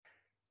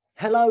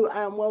Hello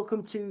and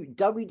welcome to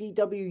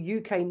WDW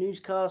UK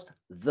Newscast,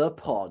 The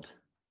Pod.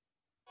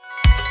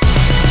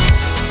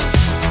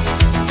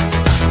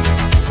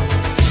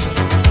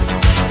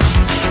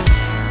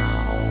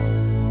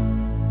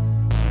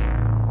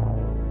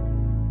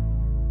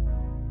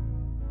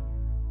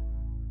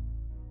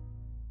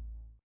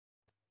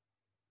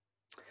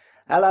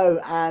 Hello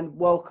and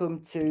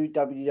welcome to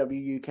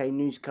WDW UK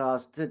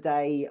Newscast.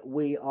 Today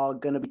we are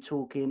going to be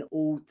talking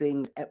all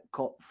things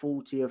Epcot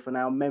 40th and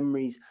our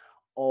memories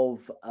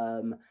of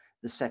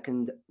the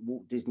second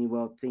Walt Disney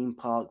World theme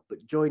park.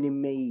 But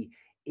joining me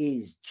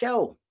is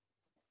Chell.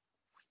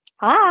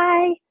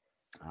 Hi.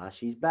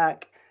 She's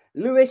back.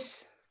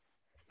 Lewis.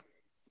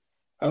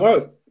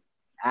 Hello.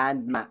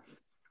 And Matt.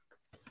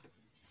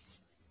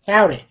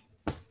 Howdy.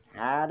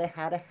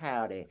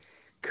 Howdy.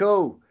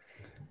 Cool.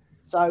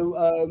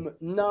 So,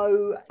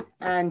 no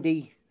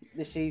Andy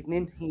this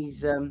evening.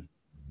 He's on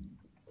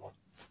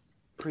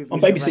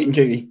babysitting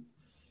duty.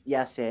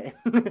 Yes, it.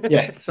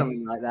 Yeah,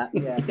 something like that.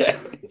 Yeah.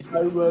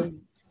 So,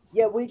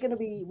 we're gonna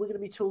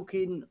be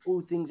talking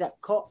all things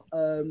Epcot.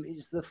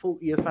 It's the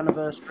 40th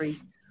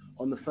anniversary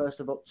on the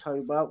 1st of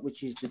October,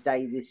 which is the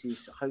day this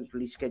is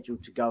hopefully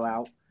scheduled to go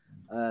out.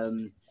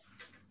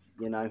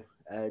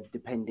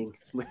 Depending,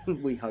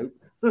 we hope.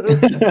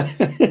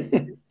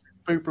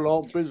 People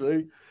aren't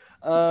busy.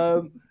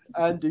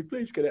 Andy,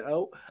 please get it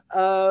out.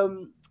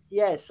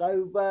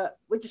 So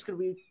we're just going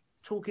to be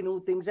talking all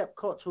things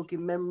Epcot,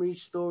 talking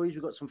memories, stories.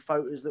 We've got some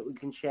photos that we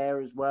can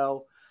share as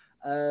well.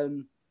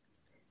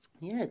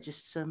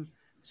 Just some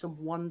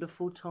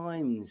wonderful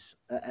times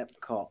at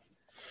Epcot,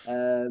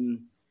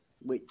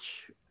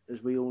 which,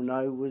 as we all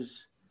know,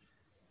 was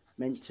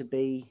meant to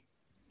be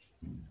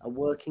a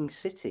working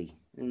city,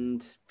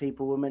 and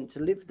people were meant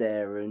to live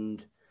there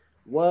and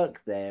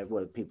work there.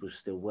 Well, people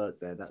still work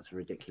there. That's a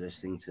ridiculous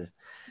thing to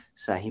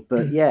say,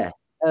 but yeah.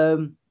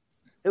 Who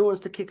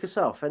wants to kick us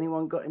off?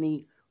 Anyone got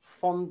any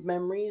fond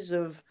memories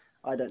of,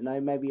 I don't know,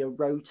 maybe a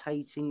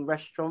rotating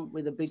restaurant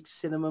with a big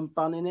cinnamon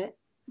bun in it?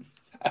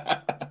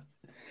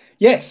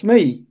 Yes,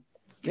 me.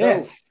 Cool.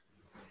 Yes,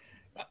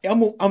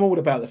 I'm all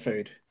about the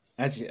food,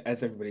 as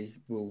everybody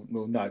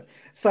will know.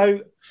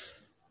 So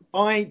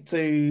I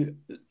do,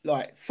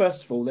 like,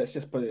 first of all, let's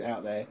just put it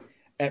out there.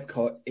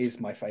 Epcot is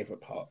my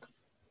favorite park.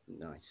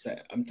 Nice.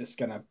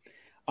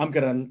 I'm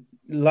gonna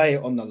lay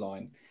it on the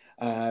line.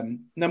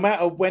 No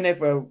matter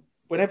whenever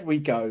we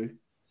go,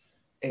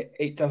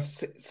 it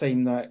does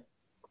seem like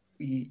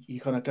you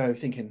kind of go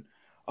thinking,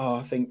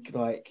 I think,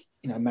 like,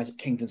 Magic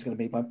Kingdom's going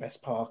to be my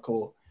best park,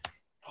 or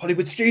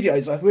Hollywood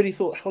Studios. I really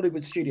thought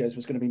Hollywood Studios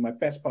was going to be my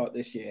best park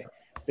this year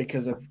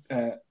because of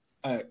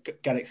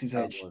Galaxy's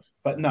Edge,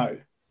 but no,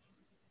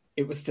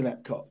 it was still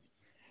Epcot.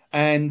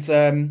 And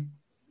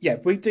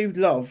we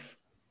do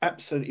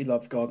absolutely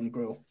love Garden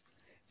Grill.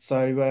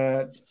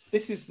 So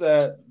these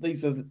are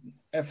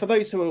for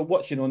those who are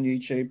watching on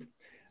YouTube.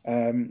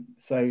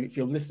 So if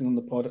you're listening on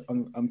the pod,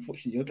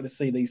 unfortunately you're going to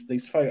see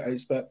these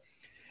photos. But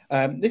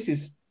this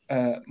is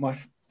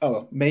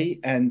me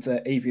and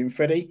Evie and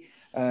Freddie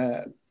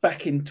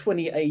back in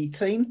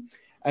 2018,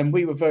 and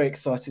we were very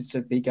excited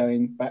to be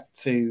going back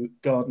to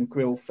Garden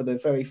Grill for the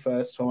very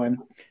first time.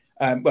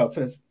 For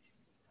the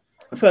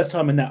first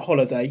time in that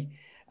holiday,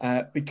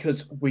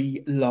 because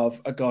we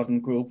love a Garden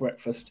Grill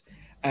breakfast.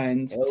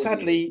 And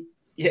sadly,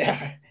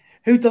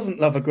 who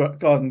doesn't love a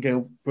Garden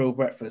Grill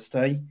breakfast,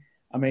 eh?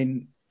 I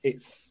mean,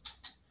 it's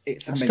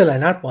I still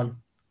ain't had one.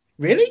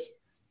 Really?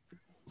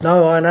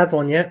 No, I ain't had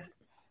one yet.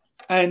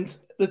 And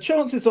the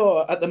chances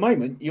are, at the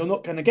moment, you're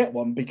not going to get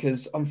one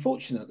because,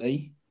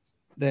 unfortunately,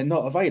 they're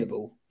not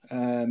available.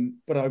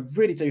 But I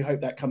really do hope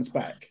that comes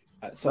back.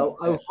 So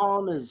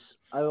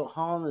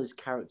Ohana's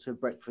character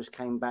breakfast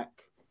came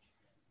back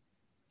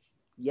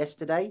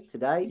today.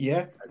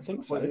 Yeah, I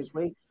think so. This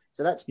week.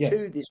 So that's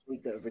 2 this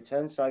week that have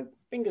returned. So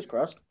fingers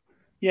crossed.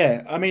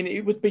 Yeah, I mean,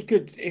 it would be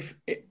good if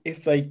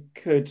they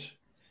could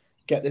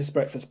get this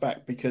breakfast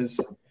back, because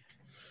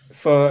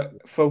for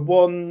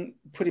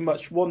pretty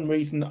much one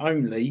reason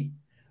only,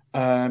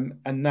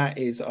 and that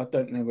is, I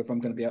don't know whether I'm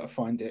going to be able to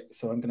find it,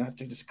 so I'm going to have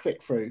to just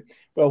click through.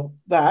 Well,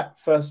 that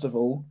first of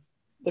all,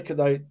 look at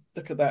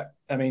that.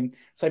 I mean,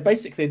 so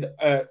basically,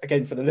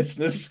 again, for the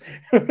listeners,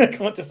 I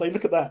can't just say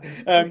look at that.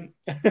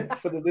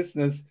 For the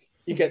listeners,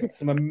 you get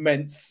some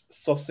immense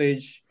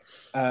sausage,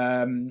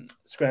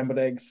 scrambled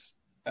eggs,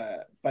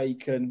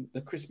 bacon.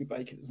 The crispy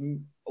bacon is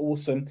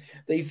awesome.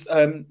 These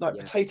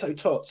potato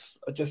tots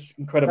are just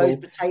incredible. Those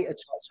potato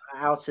tots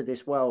are out of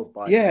this world,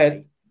 by the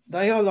way.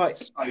 They are like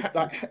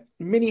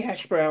mini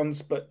hash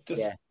browns, but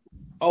just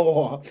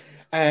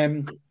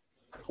and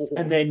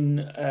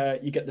then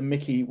you get the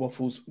Mickey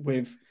waffles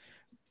with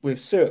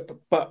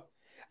syrup,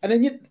 and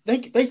then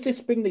they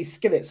just bring these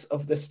skillets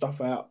of this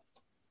stuff out,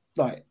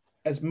 like,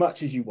 as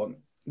much as you want.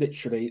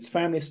 Literally, it's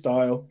family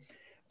style,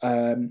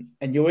 and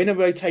you're in a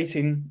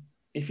rotating.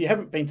 If you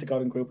haven't been to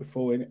Garden Grill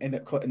before in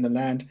the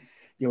land,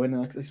 you're in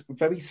this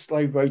very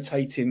slow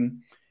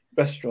rotating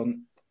restaurant,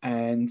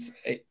 and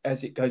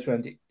as it goes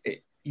around,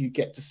 you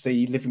get to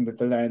see Living with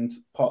the Land,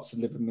 parts of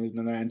Living with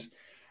the Land.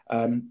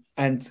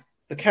 And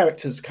the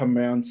characters come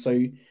around. So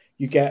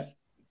you get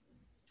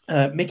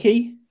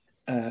Mickey,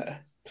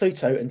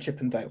 Pluto, and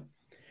Chip and Dale.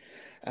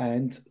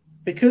 And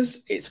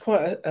because it's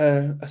quite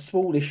a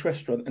smallish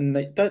restaurant, and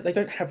they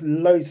don't have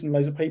loads and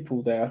loads of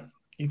people there,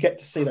 you get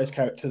to see those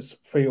characters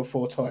 3 or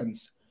 4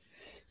 times.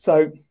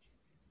 So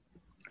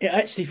it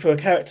actually for a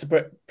character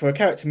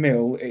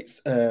meal,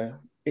 it's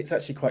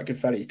actually quite good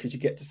value because you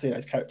get to see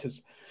those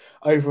characters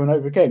over and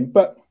over again.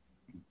 But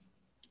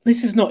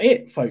this is not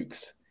it,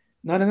 folks.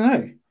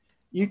 No.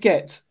 You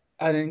get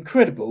an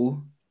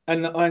incredible,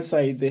 and I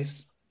say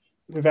this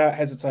without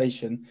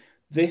hesitation,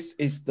 this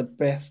is the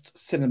best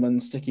cinnamon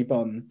sticky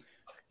bun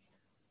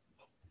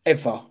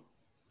ever.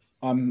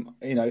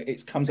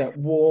 It comes out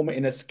warm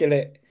in a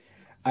skillet,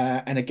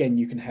 and again,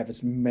 you can have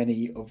as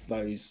many of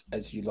those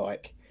as you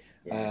like.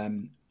 Yeah.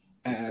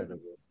 That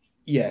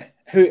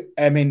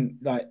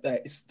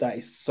is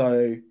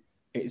so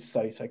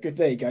good.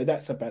 There you go.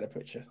 That's a better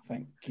picture.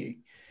 Thank you.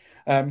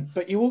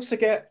 But you also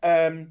get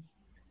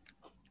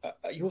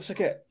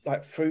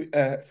like fruit,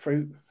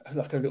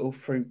 like a little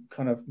fruit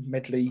kind of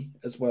medley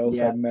as well.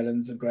 Yeah. So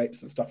melons and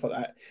grapes and stuff like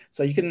that.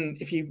 So you can,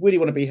 if you really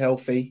want to be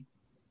healthy,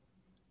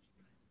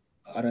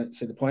 I don't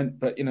see the point,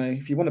 but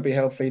if you want to be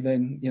healthy,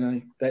 then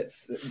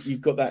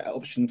you've got that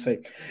option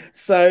too.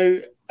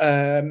 So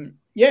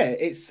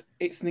it's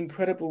an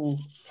incredible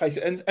place,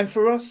 and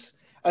for us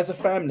as a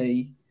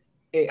family,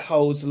 it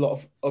holds a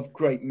lot of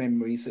great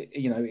memories. It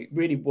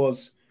really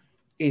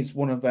is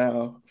one of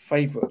our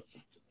favourite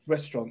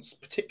restaurants,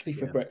 particularly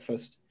for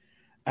breakfast,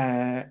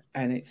 and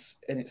it's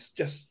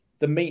just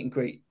the meet and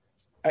greet.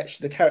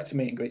 Actually, the character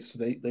meet and greets for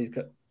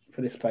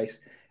this place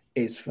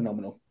is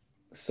phenomenal.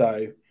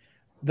 So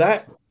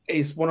that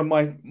is one of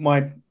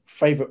my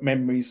favourite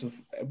memories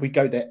of. We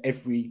go there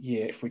every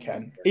year if we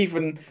can.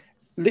 Even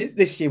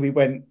this year we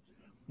went.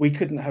 We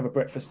couldn't have a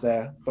breakfast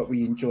there, but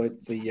we enjoyed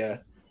the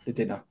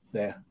dinner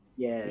there.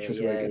 Yeah, which was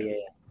very good.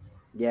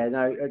 Yeah.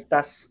 No,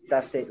 that's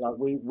it. Like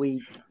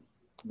we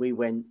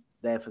went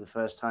there for the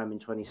first time in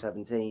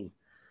 2017,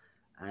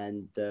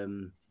 and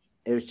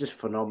it was just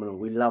phenomenal.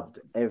 We loved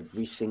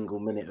every single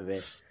minute of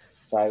it.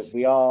 So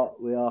we are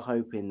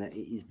hoping that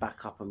it is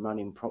back up and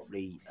running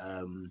properly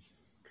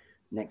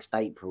next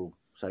April.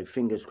 So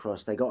fingers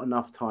crossed. They got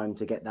enough time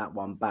to get that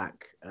one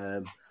back.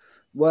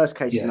 Worst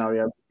case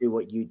scenario, we do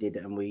what you did,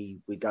 and we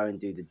go and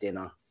do the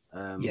dinner.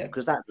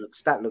 Because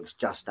that looks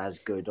just as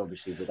good,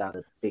 obviously, without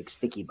a big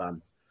sticky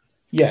bun.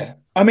 Yeah,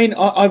 I mean,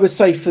 I would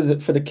say for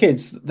the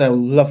kids, they'll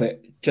love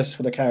it just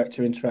for the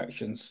character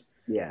interactions.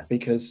 Yeah,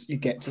 because you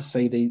get to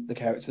see the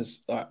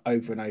characters like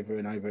over and over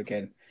and over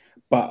again.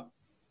 But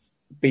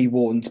be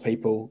warned,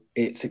 people,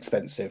 it's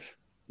expensive.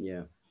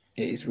 Yeah,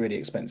 it is really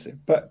expensive,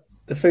 but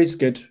the food's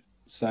good,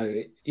 so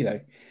it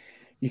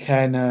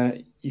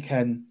can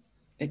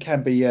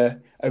be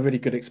a really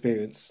good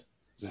experience.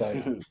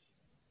 So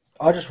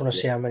I just want to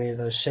see how many of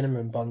those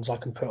cinnamon buns I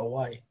can put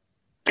away.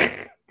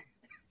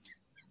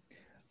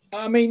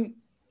 I mean,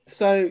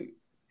 so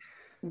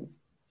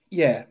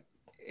yeah,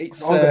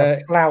 it's I'm going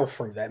to plow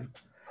through them.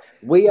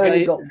 We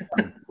only got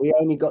one. We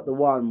only got the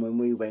one when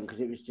we went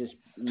because it was just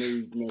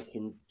me, Nick,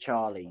 and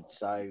Charlie.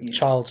 So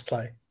child's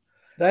play.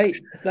 They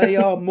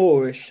are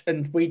Moorish,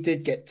 and we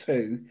did get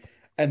 2,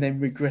 and then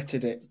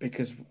regretted it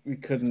because we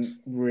couldn't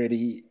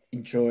really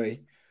enjoy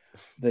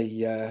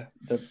the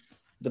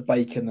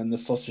bacon and the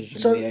sausage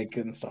and the egg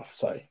and stuff.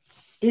 So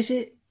is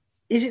it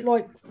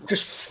like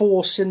just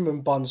 4 cinnamon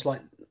buns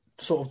like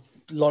sort of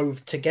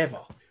loaved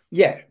together?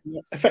 Yeah,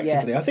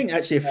 effectively. I think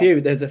actually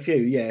there's a few,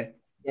 yeah.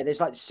 Yeah, there's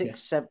like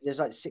 7. There's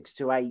like 6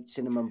 to 8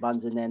 cinnamon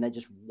buns in there, and they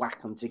just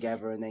whack them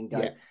together and then go.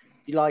 Yeah.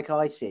 You like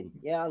icing?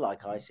 Yeah, I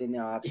like icing.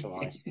 Yeah, I'll have some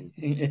icing.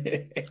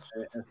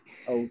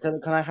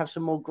 Can I have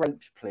some more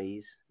grapes,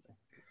 please?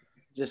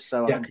 Just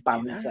so I can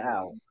balance it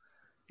out.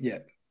 Yeah.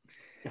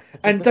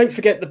 And don't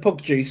forget the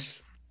pog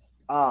juice.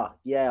 Ah,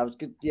 yeah, I was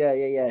good.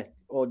 Yeah.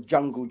 Or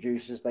jungle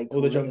juice, as they call it.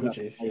 Or the jungle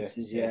juice,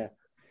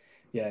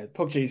 yeah.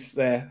 Pog juice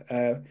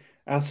there.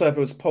 Our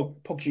server was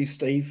Pog Juice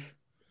Steve.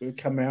 Who would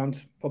come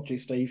around, Pog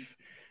Juice Steve,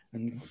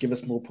 and give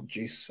us more Pog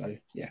Juice. So,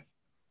 yeah,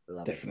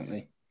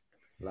 definitely.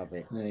 Love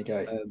it. There you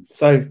go.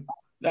 So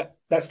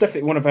that's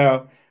definitely one of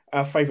our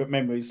favourite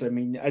memories. I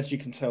mean, as you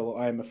can tell,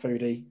 I am a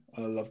foodie.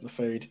 I love the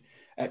food.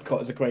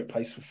 Epcot is a great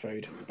place for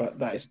food, but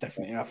that is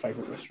definitely our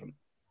favourite restaurant.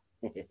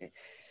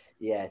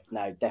 Yeah,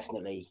 no,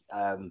 definitely.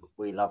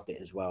 We loved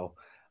it as well.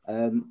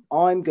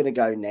 I'm going to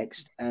go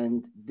next,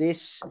 and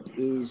this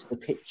is the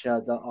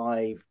picture that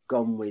I've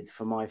gone with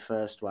for my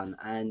first one.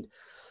 And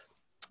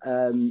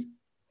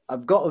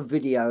I've got a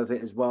video of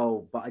it as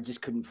well, but I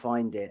just couldn't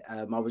find it.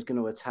 I was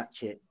going to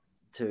attach it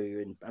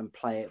to and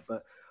play it,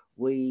 but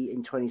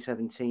in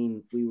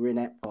 2017, we were in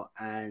Epcot,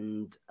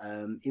 and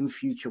in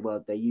Future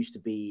World, there used to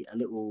be a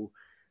little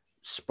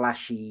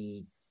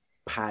splashy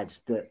pad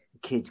that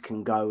kids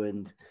can go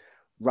and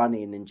run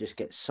in and just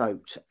get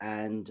soaked.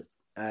 And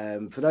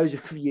for those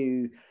of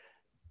you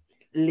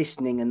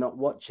listening and not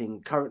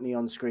watching, currently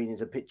on screen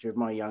is a picture of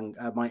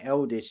my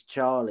eldest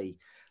Charlie,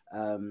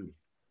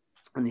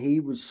 and he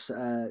was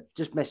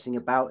just messing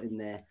about in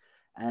there,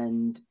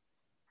 and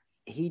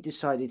he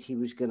decided he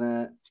was going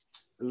to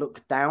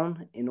look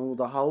down in all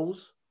the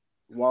holes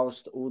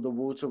whilst all the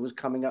water was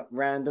coming up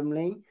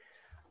randomly.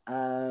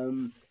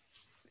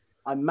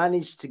 I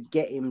managed to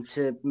get him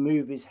to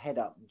move his head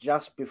up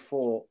just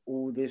before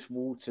all this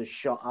water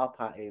shot up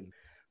at him,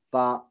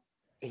 but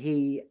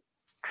he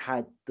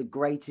had the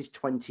greatest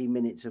 20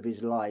 minutes of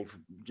his life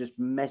just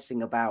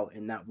messing about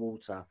in that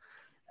water.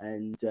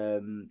 And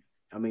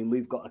I mean,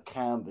 we've got a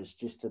canvas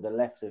just to the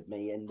left of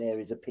me, and there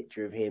is a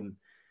picture of him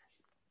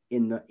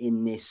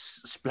in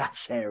this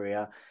splash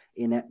area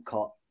in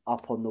Epcot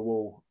up on the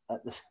wall.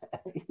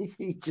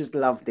 He just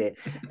loved it.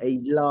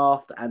 He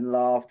laughed and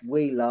laughed.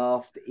 We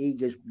laughed. He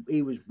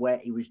was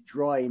wet. He was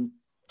dry in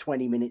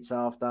 20 minutes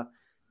after,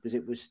 because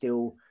it was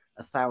still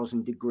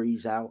 1,000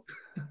 degrees out.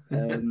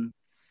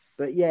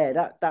 But yeah,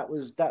 that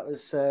was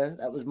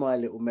my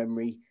little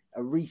memory,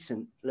 a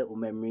recent little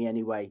memory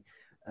anyway,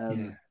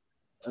 of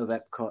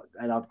Epcot.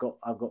 And I've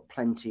got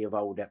plenty of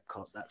old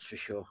Epcot, that's for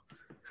sure.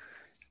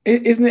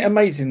 Isn't it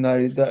amazing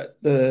though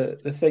that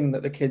the thing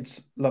that the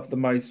kids love the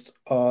most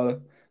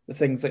are the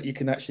things that you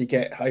can actually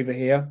get over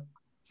here?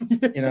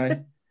 You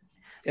know,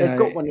 they've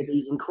got one of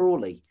these in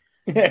Crawley.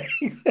 Yeah.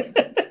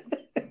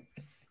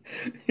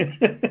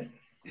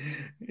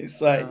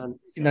 It's like,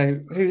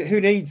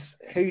 who needs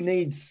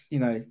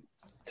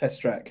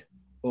Test Track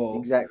or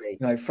exactly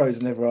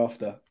Frozen Ever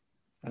After?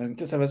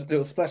 Just have a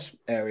little splash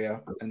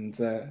area, and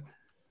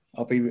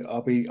I'll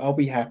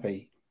be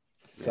happy.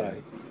 So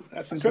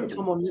that's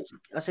incredible.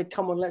 I said,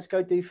 come on, let's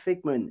go do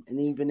Figment. And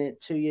even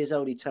at 2 years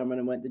old, he turned around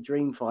and went, the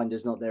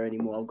Dreamfinder's not there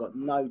anymore. I've got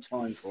no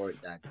time for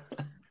it, Dad.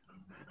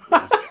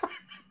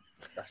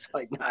 That's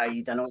like, no,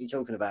 you don't know what you're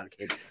talking about,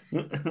 kid.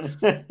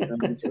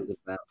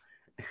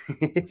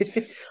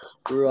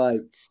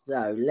 Right,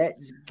 so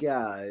let's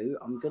go.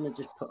 I'm going to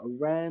just put a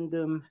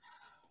random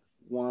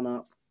one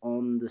up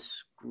on the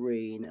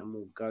screen, and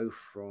we'll go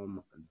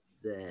from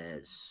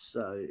there.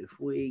 So if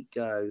we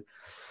go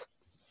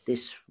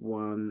this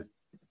one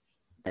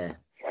there.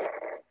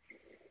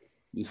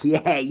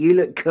 Yeah, you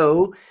look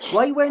cool.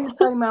 Why are you wearing the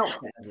same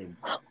outfit as him?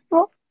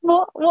 What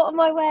am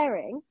I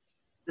wearing?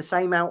 The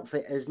same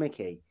outfit as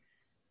Mickey.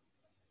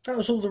 That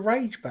was all the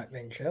rage back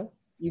then, Shell.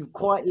 You've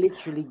quite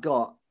literally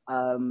got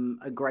a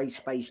grey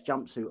space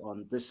jumpsuit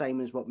on, the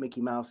same as what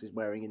Mickey Mouse is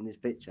wearing in this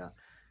picture.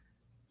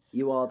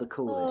 You are the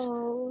coolest.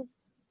 Oh,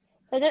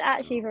 I don't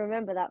actually even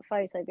remember that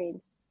photo being.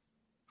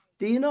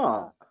 Do you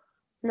not?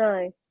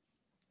 No.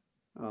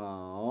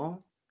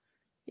 Oh,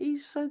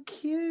 he's so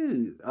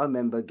cute. I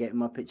remember getting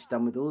my picture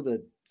done with all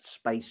the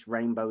space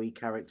rainbowy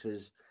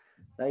characters.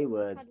 They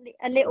were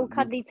a little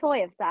cuddly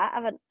toy of that,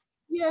 haven't?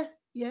 Yeah.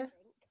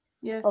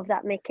 Of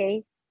that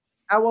Mickey.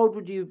 How old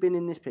would you have been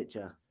in this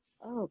picture?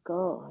 Oh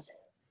God.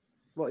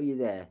 What are you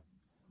there?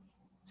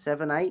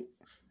 7, 8?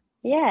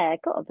 Yeah,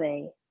 gotta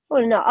be.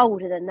 Well, not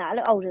older than that. I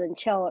look older than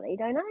Charlie,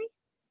 don't I?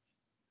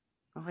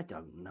 I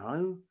don't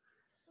know.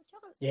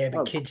 Yeah,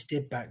 but kids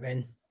did back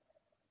then.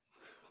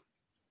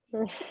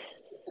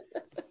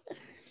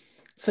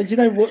 So do you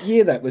know what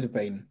year that would have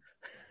been?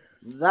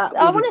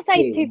 I want to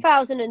say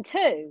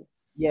 2002.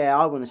 Yeah,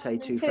 I want to say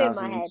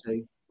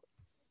 2002.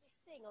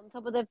 Thing on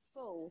top of the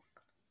ball.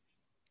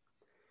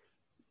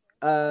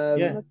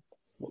 Yeah.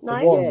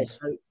 No? Yeah,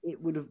 so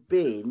it would have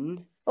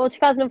been. Or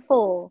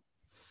 2004.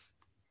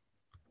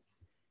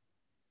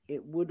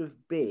 It would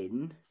have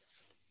been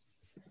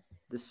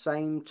the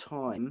same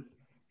time.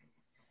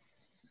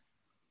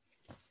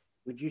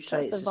 Would you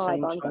say it's the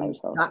same time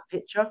as that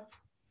picture?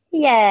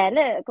 Yeah,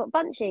 look, got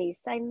bunchies,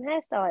 same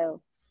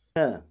hairstyle.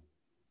 Yeah.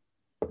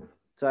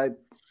 So,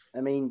 I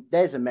mean,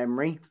 there's a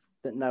memory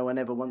that no one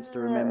ever wants to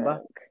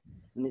remember.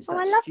 And it's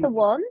I love the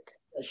wand.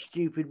 That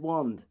stupid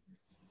wand.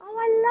 Oh,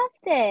 I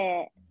loved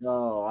it.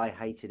 Oh, I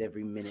hated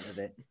every minute of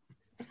it.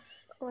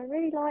 Oh, I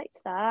really liked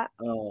that.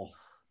 Oh,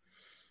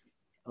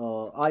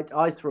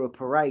 I threw a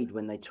parade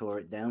when they tore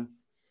it down.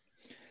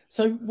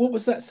 So what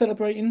was that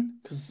celebrating?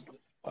 Because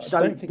I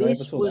don't think I ever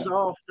saw that. This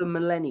was after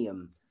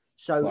Millennium.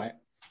 So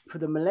for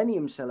the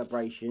Millennium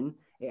celebration,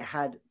 it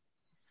had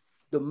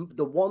the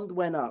wand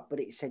went up, but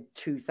it said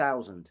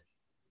 2000.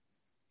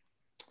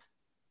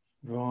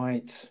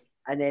 Right.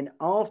 And then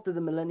after the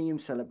Millennium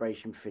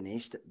celebration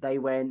finished, they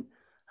went,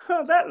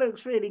 "Oh, that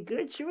looks really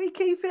good. Should we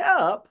keep it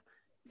up?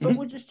 But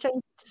we'll just change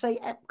it to say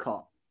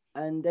Epcot."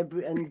 And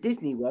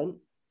Disney went,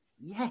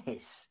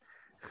 "Yes."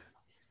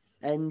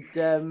 And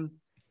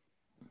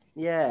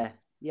yeah,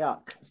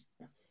 yuck.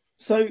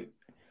 So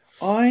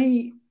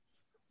I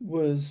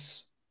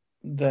was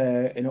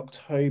there in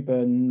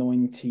October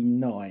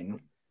 99.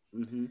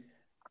 Mm-hmm.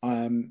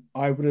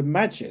 I would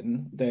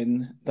imagine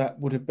then that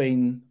would have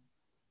been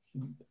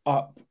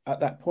up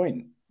at that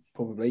point,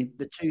 probably.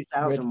 The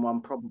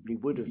 2001 probably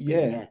would have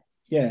been.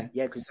 Yeah,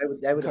 because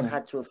they would have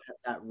had to have had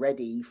that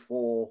ready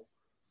for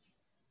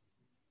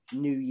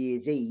New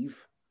Year's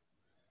Eve.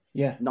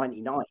 Yeah,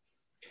 99.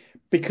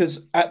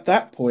 Because at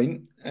that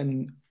point,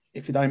 and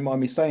if you don't mind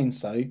me saying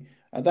so,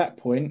 at that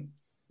point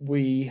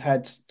we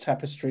had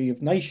Tapestry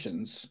of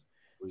Nations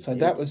So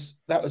that was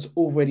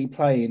already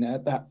playing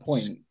at that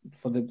point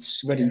for the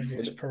ready for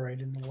Scariest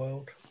parade in the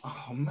world.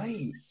 Oh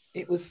mate,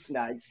 it was.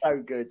 No, it's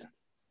so good.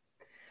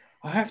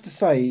 I have to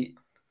say,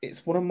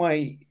 it's one of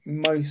my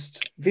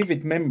most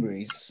vivid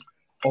memories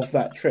of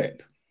that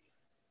trip.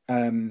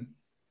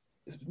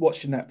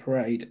 Watching that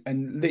parade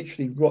and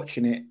literally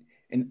watching it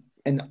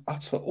in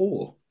utter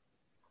awe.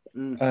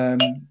 It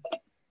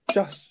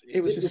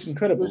was just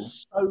incredible.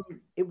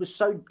 It was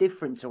so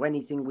different to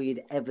anything we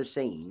had ever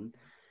seen.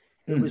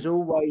 It was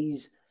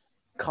always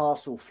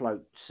castle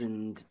floats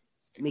and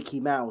Mickey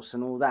Mouse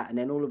and all that, and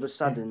then all of a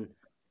sudden,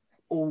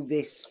 all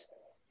this.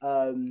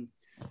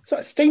 It's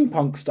like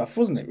steampunk stuff,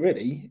 wasn't it?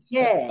 Really?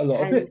 Yeah, a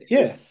lot of it.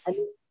 Yeah, and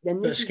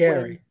then but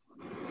scary.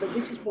 But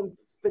this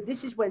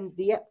is when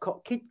the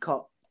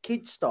Epcot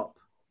Kid Stop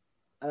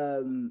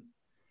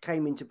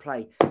came into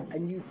play,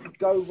 and you could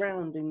go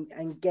round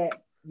and get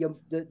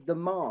the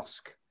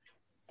mask.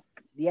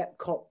 The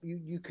Epcot,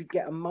 you could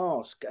get a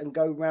mask and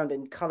go round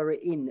and colour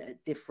it in at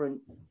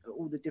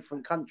all the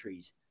different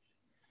countries,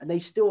 and they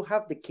still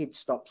have the Kid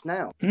Stops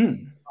now.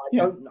 I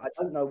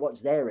don't know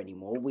what's there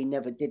anymore. We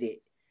never did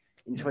it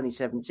in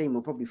 2017.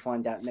 We'll probably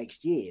find out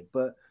next year.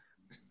 But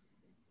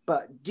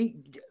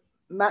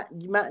Matt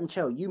and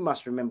Chell, you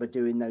must remember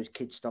doing those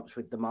Kid Stops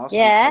with the mask.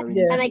 Yeah,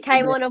 and they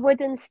came on a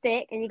wooden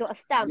stick, and you got a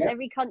stamp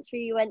every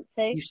country you went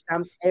to. You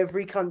stamped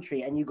every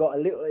country, and you got a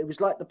little. It was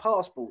like the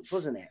passports,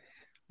 wasn't it?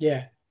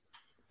 Yeah.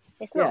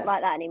 It's not like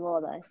that anymore,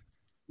 though.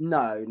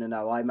 No.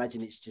 I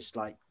imagine it's just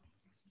like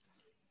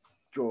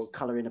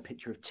colour in a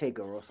picture of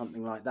Tigger or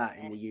something like that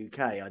in the UK.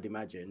 I'd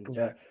imagine.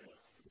 Yeah.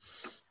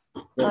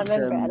 But, I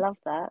remember it. I love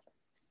that.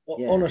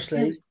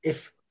 Honestly,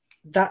 if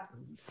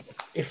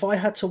I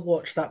had to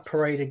watch that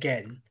parade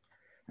again,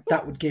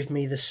 that would give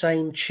me the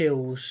same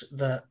chills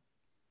that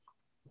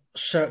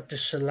Cirque du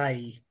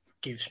Soleil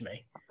gives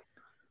me.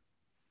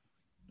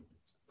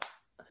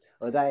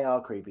 Well, they are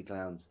creepy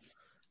clowns.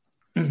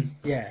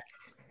 Yeah.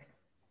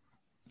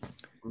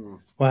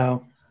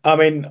 Wow. I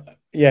mean,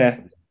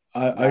 yeah.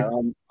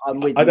 I'm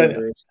with I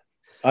you.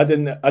 don't. I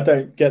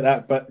don't get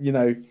that, but you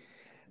know,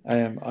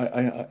 I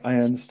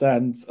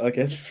understand. I It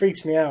guess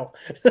freaks me out.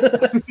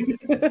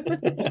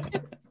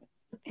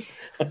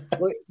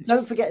 Well,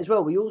 don't forget as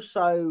well. We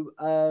also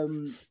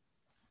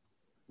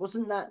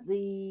wasn't that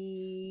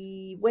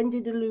when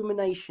did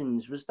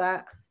Illuminations? Was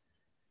that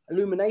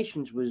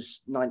Illuminations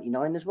was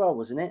 99 as well,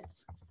 wasn't it?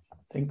 I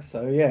think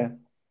so. Yeah.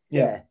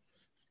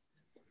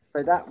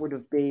 So that would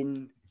have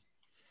been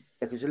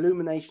because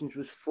Illuminations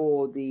was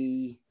for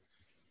the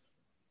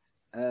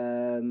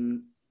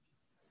Millennium.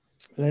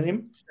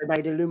 They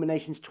made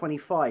Illuminations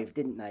 25,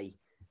 didn't they?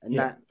 And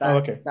that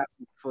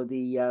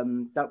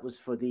was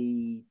for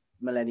the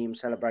Millennium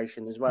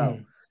Celebration as well.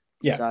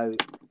 Yeah. So,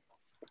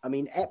 I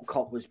mean,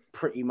 Epcot was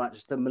pretty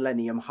much the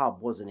Millennium Hub,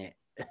 wasn't it?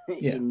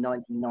 In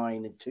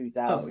 99 and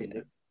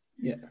 2000.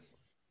 Yeah.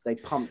 They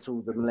pumped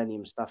all the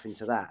Millennium stuff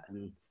into that,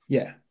 and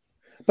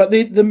but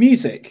the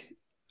music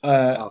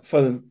for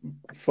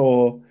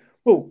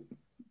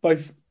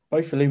both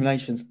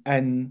Illuminations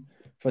and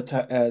for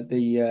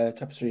the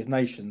Tapestry of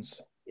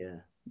Nations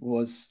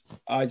was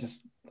I'd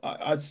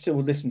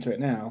still listen to it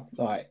now.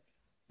 Like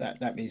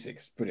that music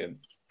is brilliant,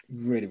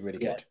 really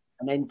good.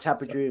 And then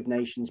Tapestry of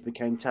Nations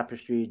became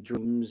Tapestry of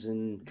Dreams,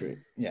 and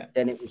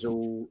then it was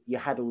all you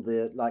had all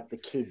the the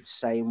kids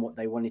saying what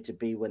they wanted to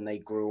be when they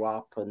grew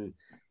up, and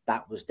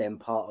that was then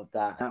part of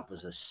that. That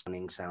was a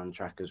stunning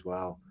soundtrack as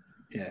well.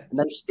 Yeah, and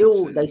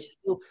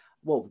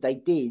they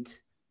did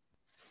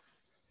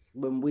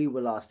when we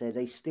were last there.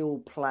 They still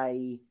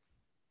play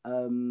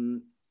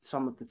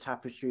some of the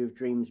Tapestry of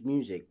Dreams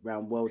music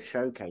around World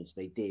Showcase.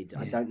 They did.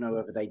 I don't know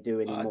whether they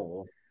do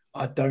anymore.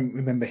 I don't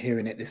remember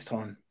hearing it this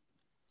time.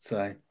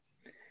 So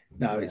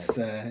no, it's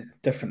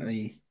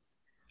definitely.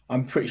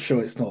 I'm pretty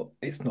sure it's not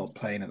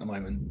playing at the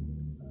moment.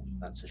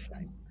 That's a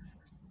shame.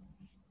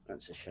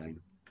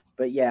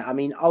 But yeah, I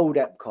mean, old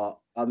Epcot.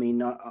 I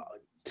mean,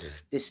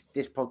 this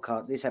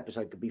podcast, this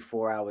episode could be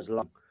 4 hours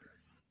long.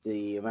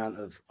 The amount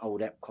of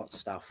old Epcot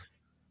stuff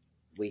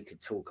we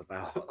could talk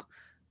about,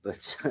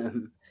 but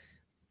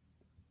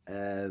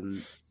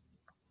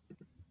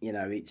you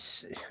know,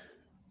 it's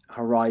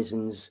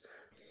Horizons,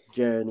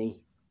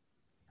 Journey,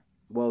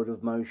 World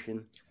of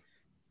Motion.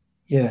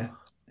 Yeah,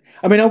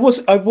 I mean, I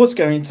was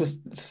going to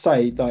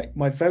say like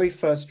my very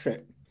first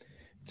trip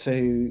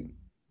to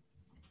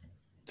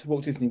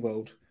Walt Disney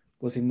World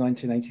was in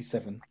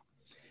 1987,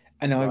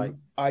 and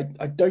I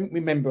don't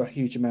remember a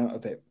huge amount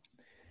of it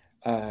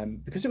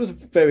because it was a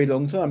very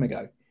long time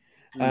ago.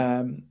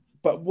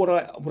 But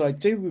what I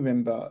do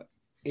remember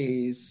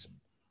is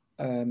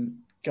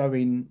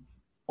going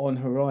on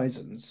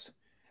Horizons,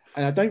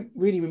 and I don't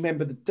really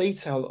remember the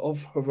detail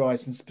of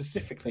Horizons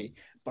specifically,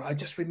 but I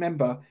just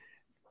remember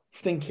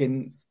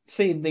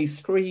seeing these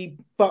 3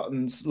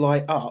 buttons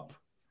light up,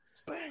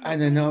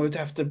 and then I would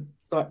have to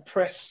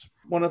press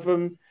one of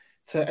them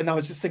and I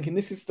was just thinking,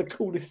 this is the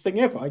coolest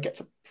thing ever. I get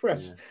to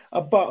press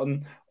a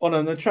button on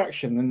an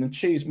attraction and then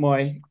choose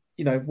my,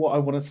 what I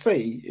want to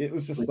see. It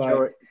was just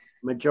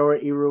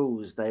Majority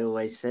rules, they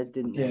always said,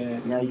 didn't they? Yeah,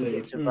 Now you indeed.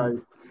 get to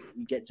vote.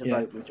 You get to Yeah.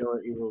 vote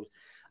majority rules.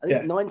 I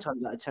think Yeah. 9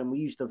 times out of 10 we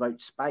used to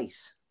vote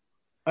space.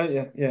 Oh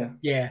yeah, yeah.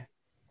 Yeah.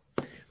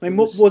 I mean,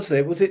 what was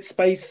there? Was it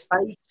space?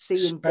 Space,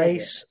 sea, and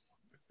desert. Space.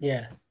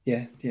 Yeah.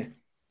 Yeah, yeah.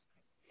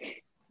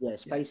 Yeah,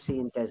 space, sea,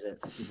 and desert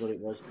is what it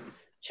was.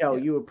 Chell,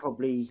 you were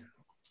probably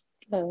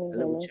a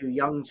little too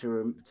young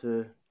to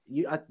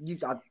you.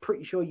 I'm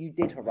pretty sure you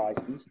did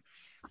Horizons.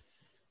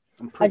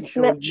 I'm pretty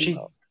sure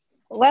you.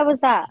 Where was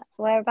that?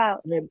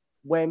 Whereabouts?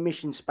 Where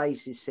Mission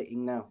Space is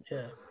sitting now.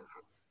 Yeah.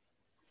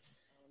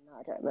 No,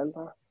 I don't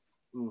remember.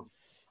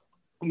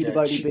 You'd have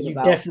only been you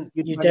about.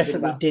 you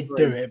definitely did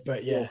do it,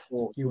 but yeah,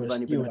 you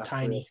were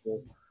tiny.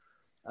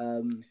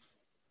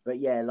 But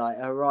yeah, like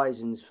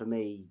Horizons for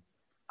me,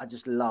 I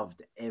just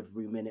loved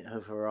every minute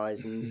of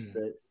Horizons.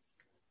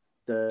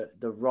 The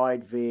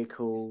ride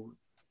vehicle,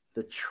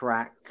 the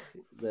track,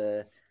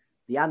 the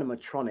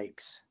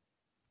animatronics.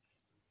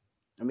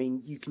 I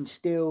mean, you can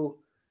still.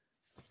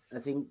 I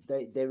think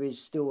there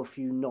is still a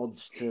few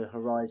nods to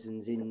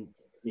Horizons in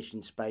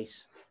Mission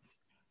Space.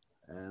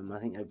 I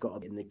think they've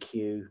got in the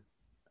queue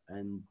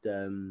and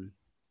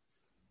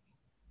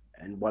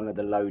one of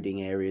the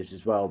loading areas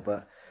as well.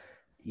 But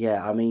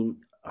yeah, I mean,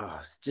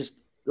 just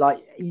like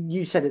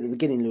you said at the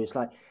beginning, Lewis,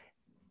 like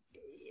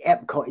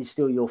Epcot is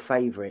still your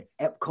favorite.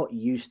 Epcot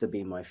used to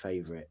be my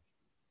favorite.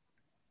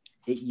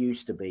 It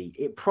used to be.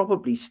 It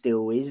probably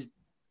still is.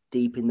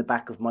 Deep in the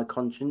back of my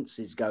conscience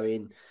is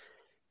going,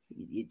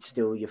 it's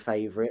still your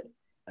favorite.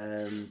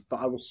 But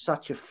I was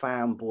such a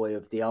fanboy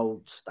of the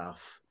old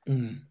stuff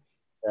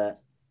that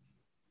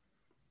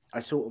I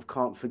sort of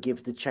can't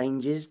forgive the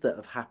changes that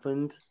have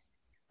happened,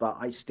 but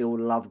I still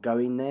love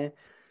going there.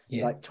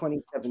 Yeah. Like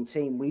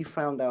 2017, we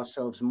found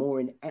ourselves more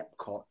in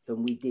Epcot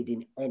than we did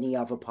in any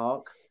other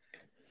park.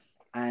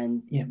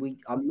 And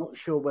I'm not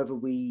sure whether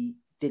we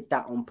did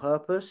that on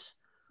purpose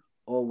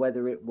or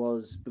whether it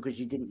was because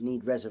you didn't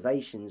need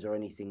reservations or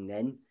anything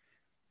then.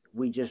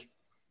 We just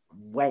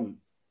went.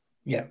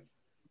 Yeah.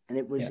 And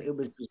it was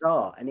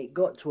bizarre. And it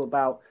got to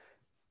about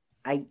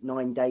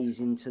 8-9 days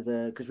into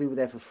because we were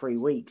there for 3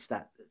 weeks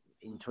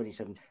in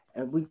 2017.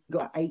 And we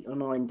got 8 or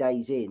 9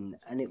 days in,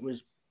 and it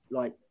was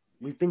like,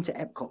 we've been to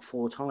Epcot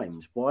 4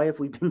 times. Why have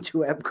we been to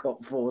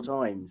Epcot 4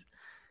 times?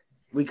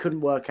 We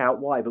couldn't work out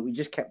why, but we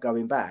just kept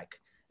going back.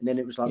 And then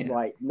it was like,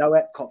 right, no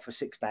Epcot for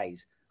 6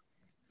 days.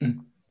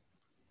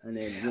 And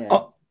then,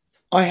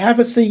 I have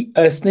a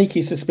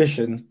sneaky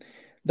suspicion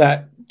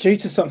that due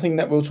to something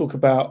that we'll talk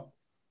about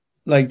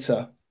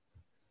later,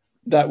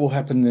 that will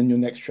happen in your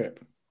next trip.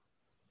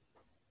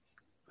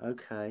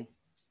 Okay.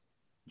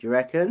 Do you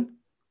reckon?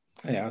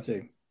 Yeah, I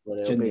do. Well,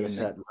 there'll be a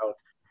certain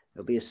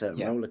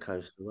roller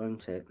coaster,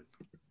 won't it?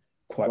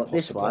 Quite possibly.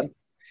 This one?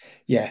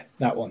 Yeah,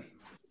 that one.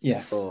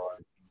 Yeah.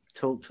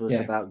 Talk to us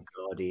about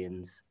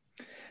Guardians.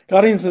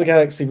 Guardians of the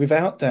Galaxy,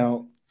 without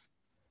doubt,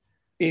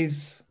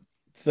 is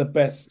the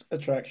best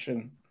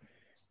attraction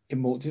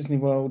in Walt Disney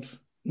World,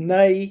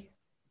 nay,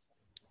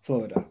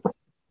 Florida.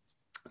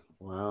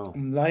 Wow.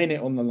 I'm laying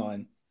it on the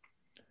line.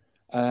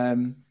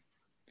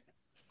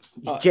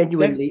 You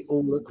genuinely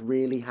all look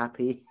really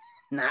happy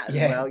as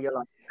well. You're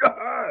like,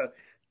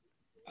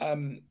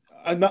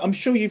 I'm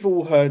sure you've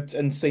all heard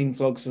and seen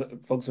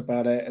vlogs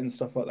about it and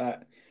stuff like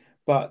that,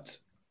 but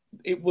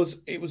it was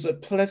a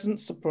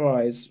pleasant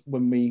surprise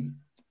when we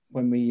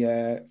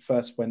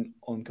first went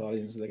on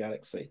Guardians of the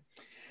Galaxy.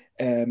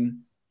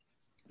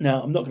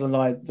 Now, I'm not going to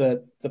lie,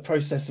 the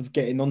process of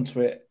getting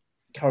onto it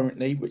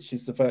currently, which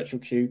is the virtual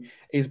queue,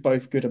 is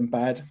both good and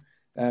bad.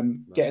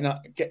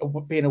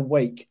 Being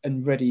awake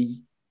and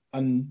ready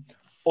and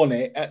on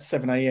it at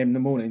 7 a.m. in the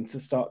morning to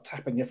start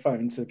tapping your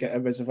phone to get a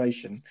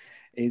reservation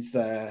is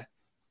a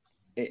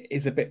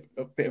bit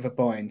of a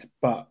bind.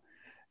 But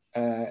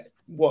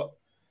what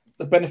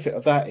the benefit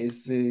of that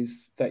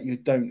is that you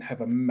don't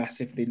have a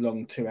massively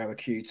long 2-hour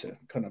queue to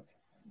kind of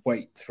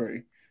wait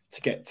through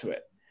to get to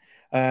it.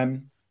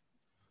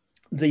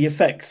 The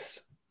effects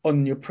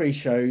on your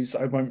pre-shows,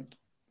 I won't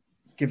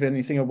give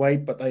anything away,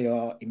 but they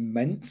are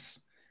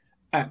immense,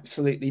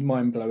 absolutely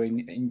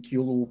mind-blowing, and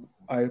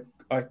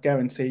I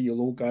guarantee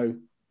you'll all go,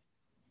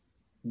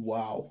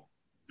 wow,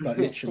 like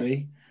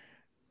literally.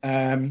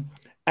 And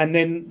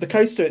then the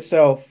coaster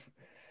itself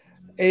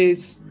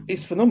is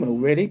phenomenal,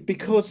 really,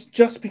 because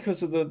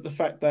of the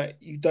fact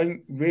that you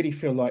don't really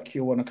feel like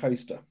you're on a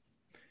coaster.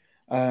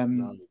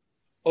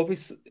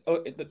 Obviously,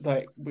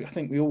 like I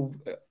think we all.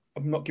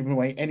 I'm not giving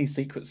away any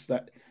secrets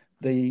that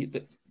I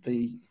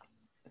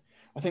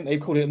think they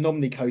call it an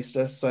omni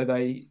coaster. So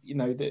they,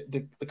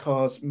 the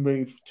cars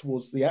move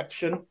towards the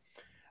action.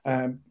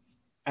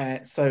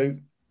 So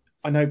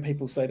I know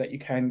people say that you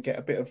can get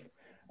a bit of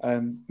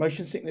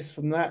motion sickness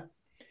from that,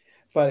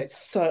 but it's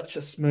such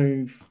a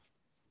smooth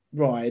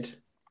ride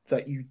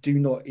that you do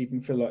not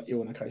even feel like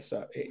you're on a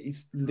coaster. It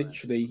is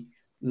literally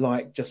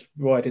like just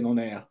riding on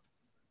air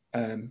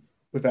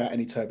without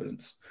any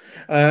turbulence.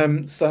 I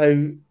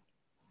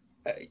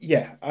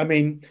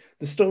mean,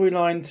 the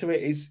storyline to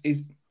it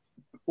is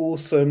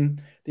awesome.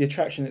 The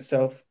attraction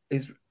itself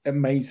is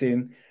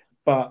amazing,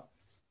 but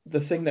the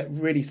thing that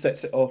really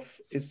sets it off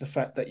is the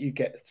fact that you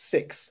get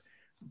 6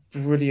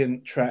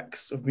 brilliant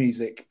tracks of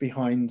music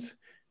behind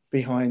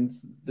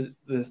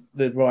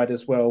the ride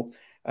as well,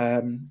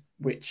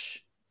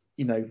 which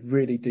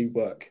really do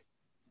work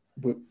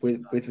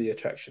with the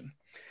attraction.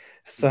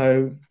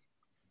 So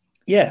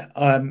yeah,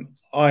 I'm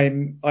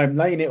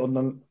laying it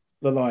on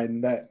the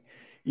line that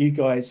you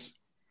guys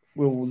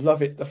will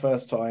love it the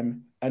first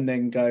time and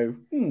then go,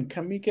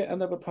 can we get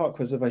another park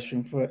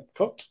reservation for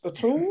Epcot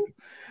at all?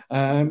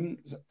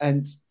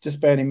 And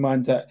just bearing in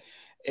mind that,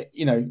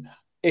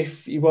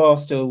 if you are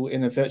still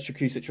in a virtual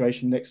queue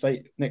situation next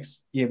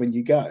year when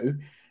you go,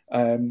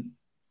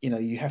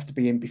 you have to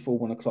be in before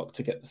 1 o'clock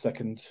to get the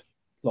second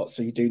lot.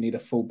 So you do need a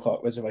full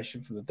park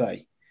reservation for the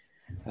day,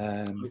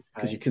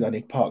 because you can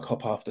only park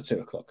hop after 2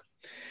 o'clock.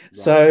 Right.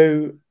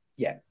 So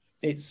yeah,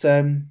 it's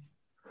an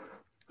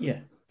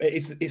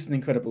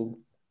incredible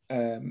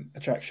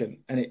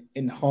attraction, and it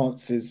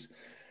enhances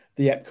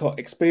the Epcot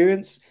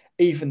experience,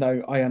 even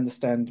though I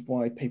understand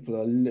why people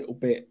are a little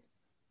bit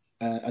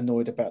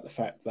annoyed about the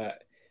fact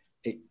that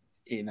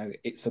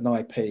it's an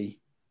IP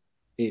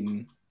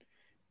in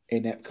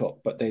Epcot,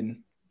 but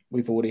then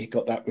we've already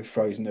got that with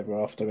Frozen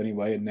Ever After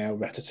anyway, and now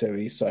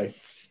Ratatouille. So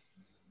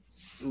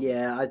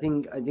yeah, I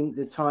think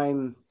the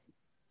time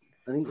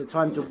to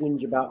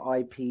whinge about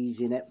IPs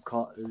in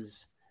Epcot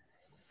has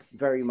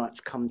very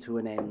much come to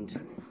an end.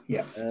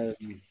 Yeah.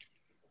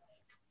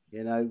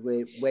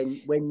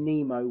 When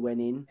Nemo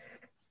went in.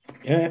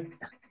 Yeah.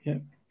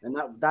 And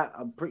that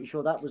I'm pretty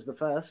sure that was the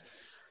first.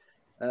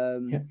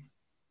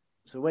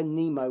 So when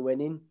Nemo went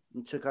in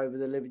and took over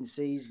the Living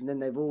Seas, and then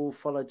they've all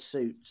followed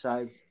suit.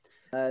 So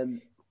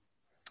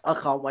I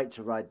can't wait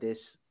to ride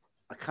this.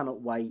 I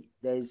cannot wait.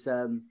 There's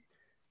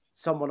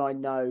someone I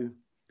know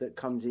that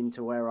comes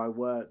into where I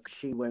work.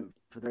 She went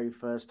for the very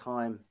first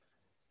time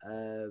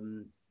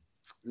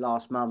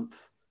last month,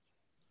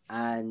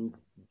 and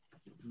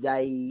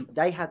they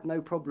had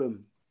no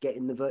problem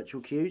getting the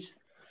virtual queues.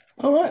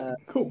 All right,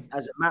 cool.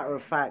 As a matter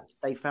of fact,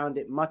 they found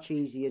it much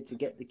easier to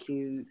get the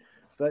queue.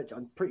 But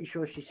I'm pretty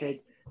sure she said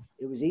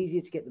it was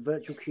easier to get the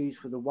virtual queues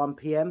for the 1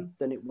 p.m.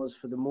 than it was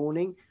for the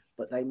morning.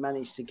 But they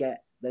managed to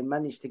get, I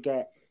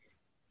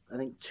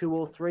think, 2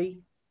 or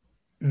 3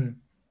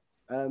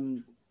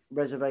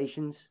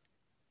 reservations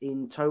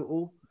in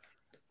total,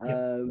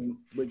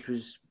 which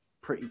was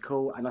pretty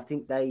cool. And I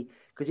think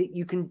because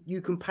you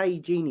can pay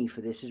Genie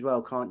for this as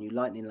well, can't you?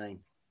 Lightning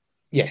Lane.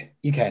 Yeah,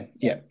 you can.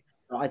 Yeah.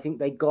 I think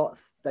they got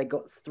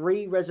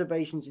 3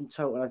 reservations in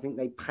total. And I think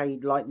they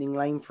paid Lightning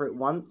Lane for it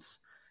once.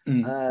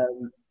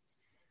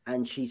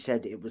 And she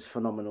said it was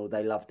phenomenal.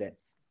 They loved it.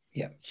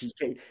 Yeah.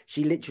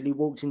 She literally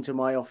walked into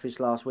my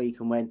office last week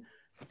and went,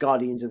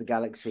 Guardians of the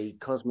Galaxy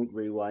Cosmic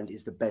Rewind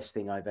is the best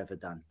thing I've ever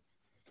done.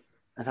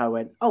 And I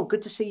went, oh,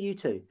 good to see you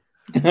too.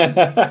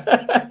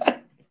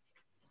 But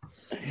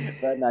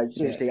no,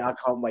 seriously, I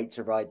can't wait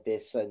to ride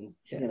this. And,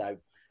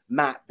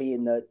 Matt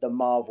being the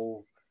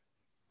Marvel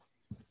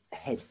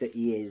head that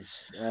he is,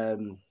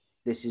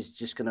 this is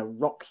just going to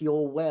rock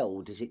your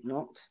world, is it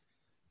not?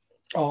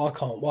 Oh, I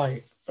can't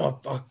wait. I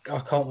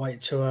can't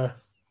wait to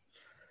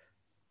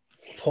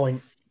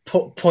point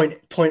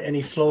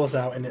any flaws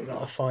out in it that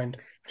I find.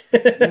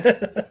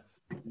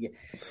 Yeah,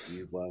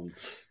 you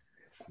won't.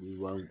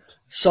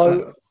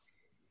 So,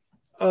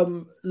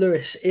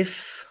 Lewis,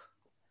 if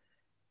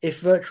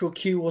virtual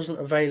queue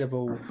wasn't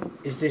available,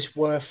 is this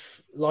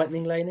worth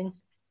Lightning Laning?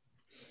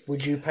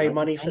 Would you pay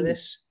money for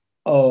this?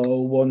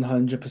 Oh,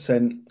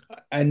 100%.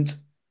 And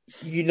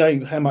you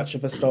know how much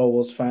of a Star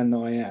Wars fan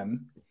I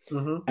am.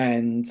 Mm-hmm.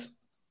 And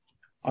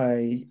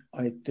I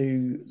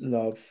do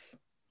love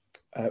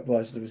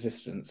Rise of the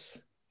Resistance.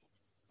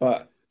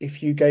 But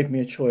if you gave me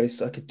a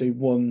choice, I could do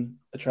one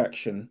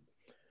attraction,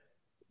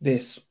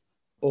 this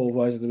or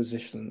Rise of the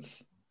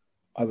Resistance.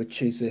 I would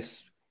choose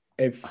this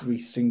every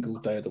single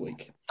day of the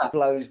week. That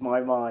blows my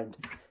mind.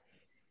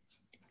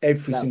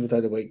 Every single day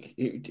of the week.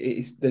 It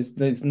is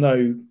there's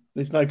no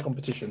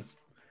competition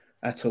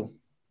at all.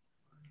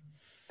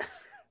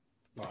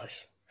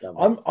 Nice.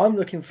 I'm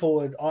looking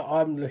forward.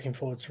 I'm looking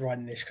forward to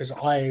riding this because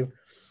I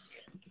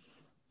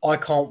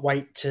can't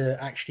wait to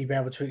actually be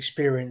able to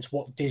experience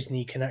what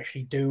Disney can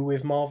actually do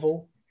with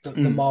Marvel,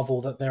 the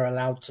Marvel that they're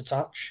allowed to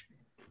touch.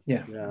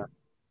 Yeah.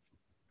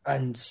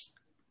 And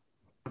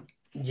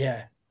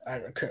I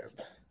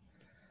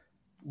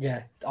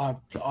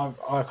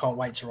can't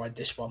wait to ride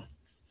this one.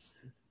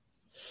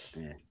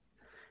 Yeah.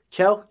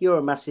 Chell, you're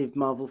a massive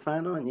Marvel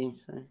fan, aren't you?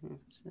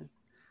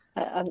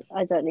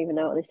 I don't even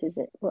know what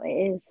it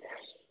is.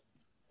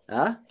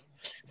 Huh?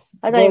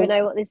 I don't even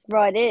know what this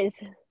ride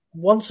is.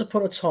 Once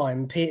upon a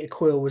time, Peter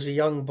Quill was a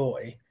young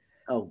boy.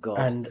 Oh, God.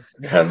 And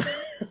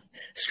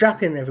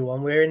strap in,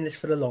 everyone. We're in this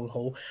for the long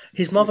haul.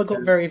 His mother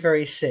got very,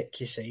 very sick,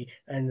 you see.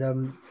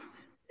 And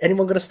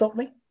anyone going to stop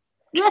me?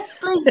 Yes,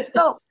 please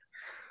stop.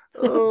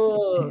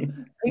 Oh,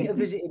 Peter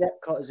visited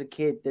Epcot as a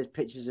kid. There's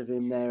pictures of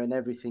him there and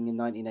everything in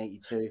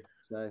 1982.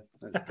 So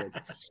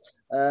that's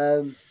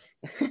good.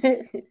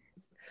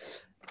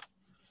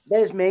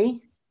 There's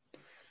me.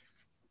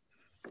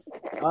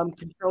 I'm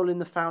controlling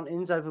the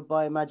fountains over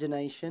by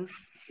imagination,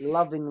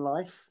 loving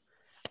life.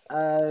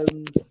 For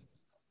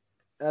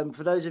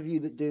those of you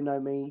that do know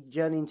me,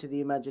 Journey into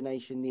the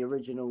Imagination, the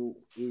original,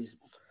 is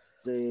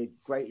the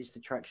greatest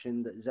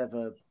attraction that has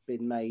ever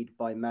been made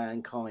by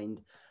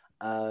mankind,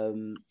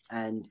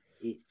 and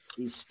it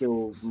is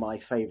still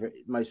my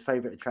most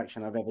favorite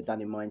attraction I've ever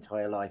done in my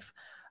entire life.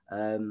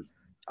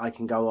 I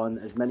can go on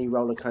as many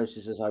roller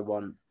coasters as I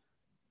want,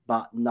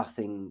 but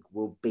nothing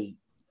will beat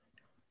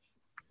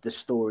the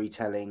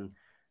storytelling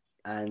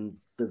and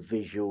the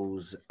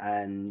visuals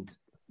and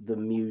the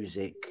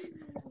music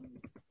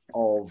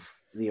of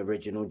the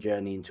original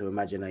Journey into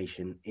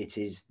Imagination. It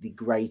is the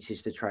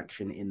greatest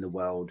attraction in the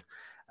world.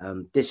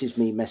 This is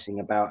me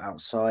messing about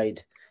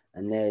outside,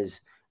 and there's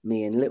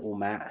me and little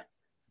Matt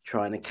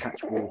trying to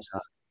catch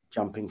water,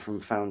 jumping from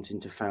fountain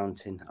to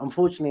fountain.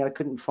 Unfortunately, I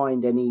couldn't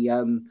find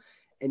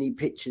any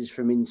pictures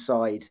from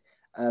inside.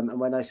 And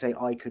when I say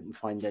I couldn't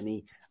find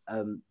any,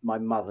 my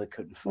mother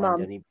couldn't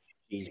find any.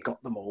 She's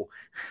got them all.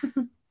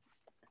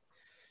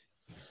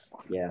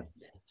 Yeah.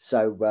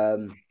 So,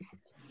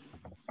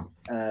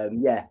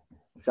 yeah.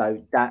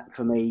 So that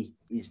for me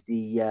is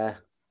the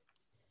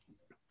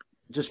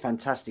just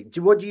fantastic.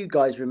 What do you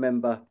guys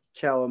remember,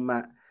 Chow and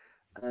Matt?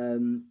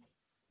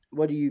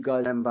 What do you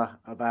guys remember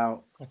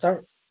about? I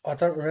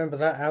don't remember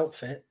that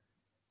outfit.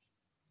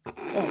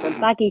 There's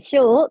some baggy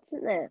shorts,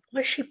 isn't there?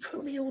 Why she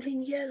put me all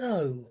in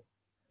yellow?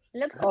 It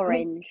looks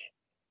orange.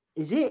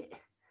 Is it?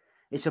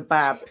 It's a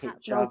bad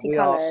picture. We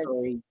are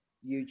sorry,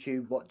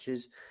 YouTube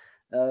watchers.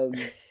 Look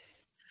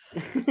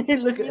at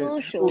Your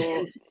us.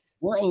 shorts.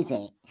 What is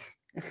it?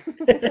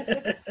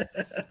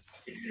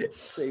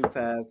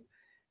 Superb.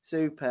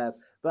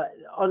 But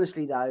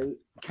honestly, though,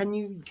 can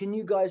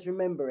you guys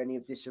remember any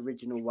of this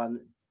original one?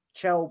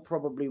 Chell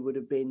probably would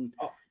have been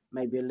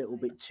maybe a little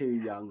bit too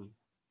young.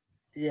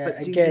 Yeah,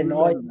 But again,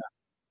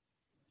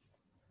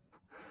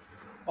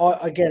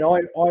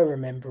 I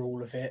remember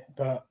all of it,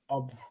 but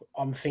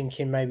I'm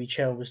thinking maybe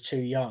Chell was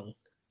too young.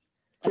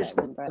 I don't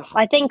remember it.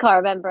 I think I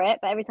remember it,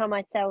 but every time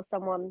I tell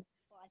someone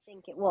what I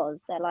think it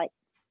was, they're like,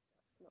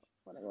 "That's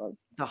not what it was."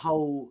 The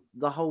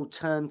whole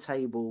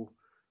turntable,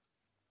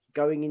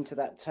 going into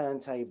that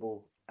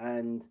turntable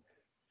and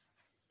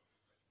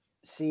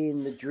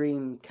seeing the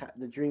dream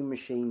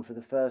machine for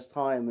the first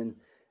time, and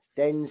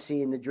then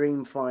seeing the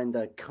dream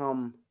finder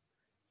come,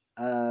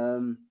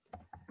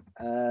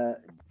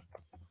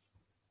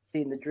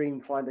 seeing the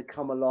dream finder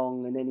come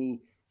along, and then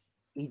he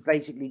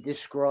basically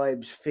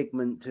describes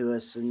Figment to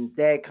us, and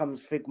there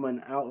comes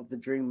Figment out of the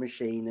dream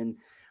machine, and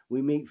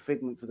we meet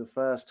Figment for the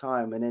first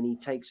time, and then he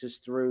takes us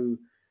through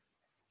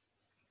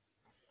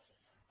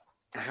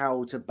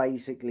how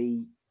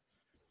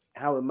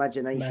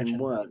imagination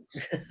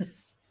works.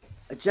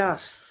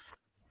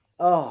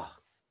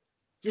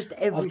 just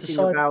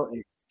everything about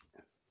it.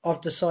 I've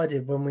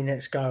decided when we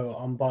next go,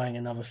 I'm buying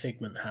another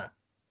Figment hat.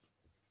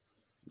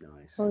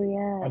 Nice. Oh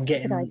yeah. I'm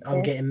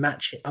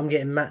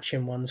getting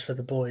matching ones for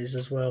the boys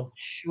as well.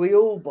 Should we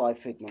all buy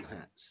Figment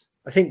hats?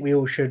 I think we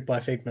all should buy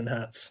Figment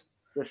hats.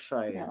 Just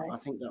saying. I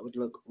think that would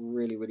look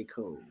really, really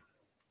cool.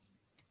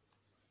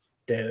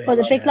 Do it. Well,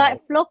 the big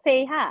like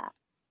floppy hat.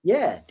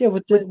 Yeah. Yeah,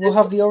 we'll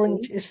have the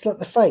orange. It's like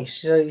the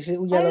face. So it's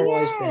little yellow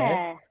eyes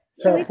there.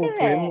 Purple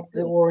brim,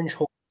 the orange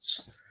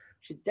horse.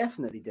 Should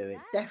definitely do it.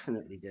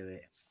 Definitely do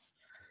it.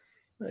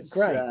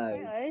 Great.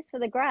 Photos for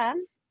the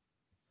gram.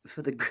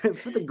 For the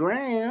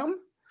gram.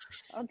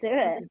 I'll do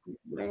it.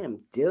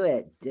 Do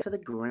it for the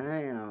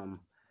gram.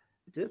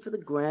 Do it for the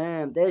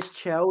gram. There's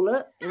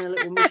Chola in a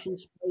little mission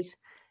space.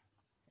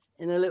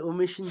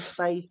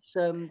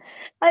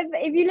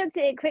 If you looked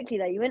at it quickly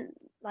though, you wouldn't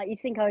you'd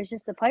think I was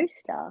just the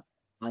poster.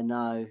 I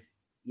know.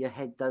 Your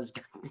head does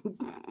go.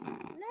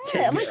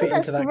 Yeah, oh my God,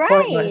 that's great.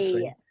 Quite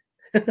nicely.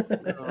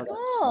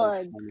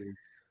 God.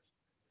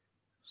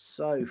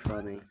 So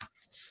funny.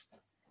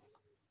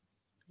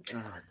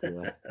 Oh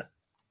dear.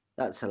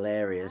 That's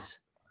hilarious.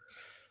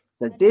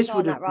 So this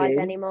would have been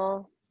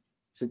anymore.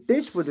 So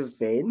this would have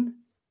been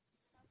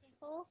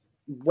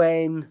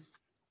when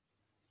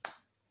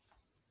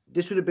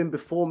this would have been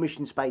before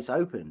Mission Space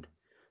opened.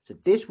 So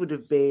this would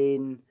have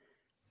been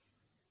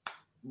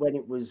when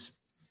it was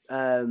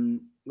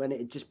when it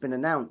had just been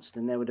announced,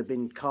 and there would have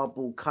been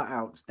cardboard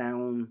cutouts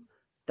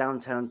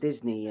downtown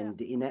Disney and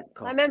in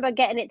Epcot. I remember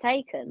getting it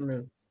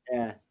taken.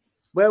 Yeah.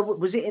 Where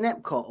was it, in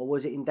Epcot or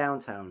was it in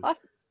downtown? I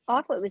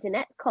thought it was in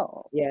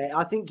Epcot. Yeah,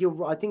 I think you're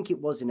right. I think it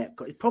was in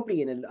Epcot. It's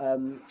probably in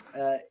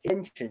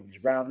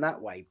entrance round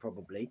that way,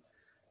 probably,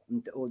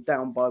 or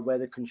down by where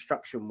the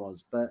construction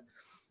was. But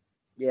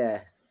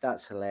yeah,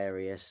 that's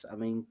hilarious. I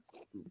mean,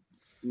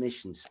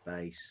 Mission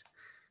Space.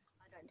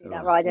 I don't do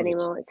that ride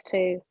anymore. It's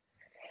too.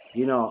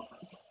 You're not.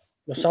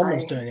 Well,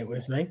 someone's doing it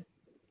with me.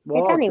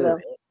 Well,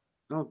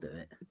 I'll do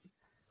it.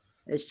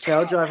 It's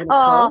Chow driving a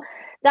car.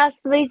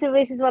 This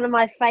is one of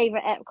my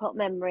favourite Epcot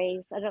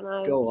memories. I don't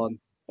know. Go on.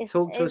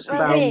 Talk to us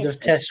about the end of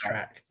Test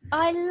Track.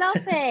 I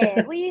love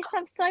it. We used to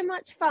have so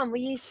much fun.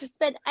 We used to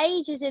spend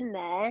ages in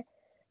there,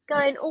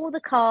 going all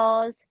the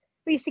cars,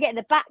 We used to get in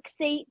the back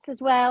seats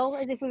as well,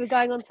 as if we were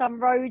going on some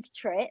road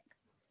trip.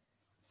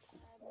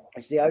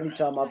 It's the only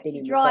time I've been Actually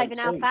in the driving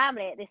front our seat.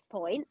 family at this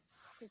point.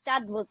 His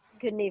dad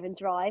couldn't even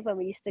drive when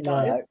we used to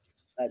go. No,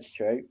 that's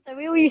true. So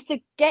we all used to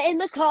get in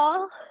the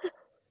car.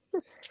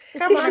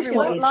 Come on, Imagine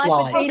what it's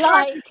life would be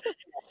like. like.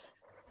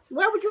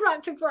 Where would you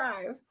like to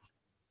drive?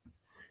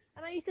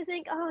 And I used to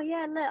think, oh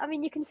yeah, look. I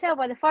mean, you can tell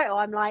by the photo.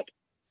 I'm like,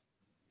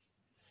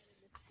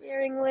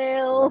 steering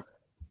wheel.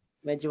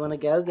 Where do you want to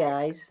go,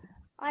 guys?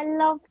 I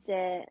loved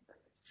it.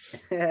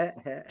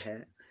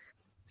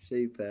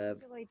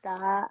 Superb. Enjoyed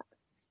that.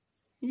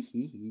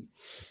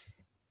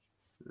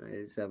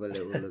 Let's have a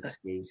little look,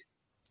 skis.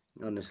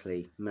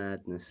 Honestly,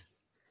 madness.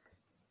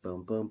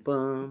 Bum bum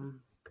bum.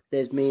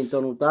 There's me and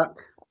Donald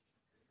Duck. Oh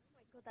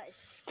my god, that is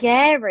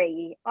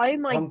scary. Oh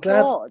my I'm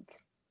glad- god.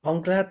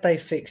 I'm glad they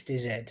fixed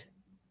his head.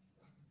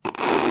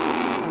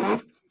 Why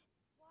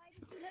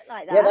did he look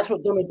like that? Yeah, that's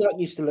what Donald Duck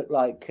used to look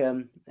like,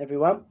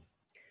 everyone.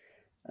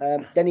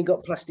 Then he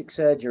got plastic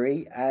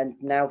surgery, and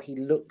now he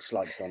looks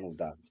like Donald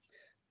Duck.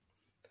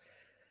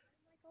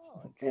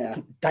 Yeah.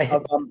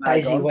 I've gone back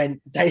Daisy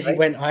on.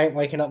 went, I ain't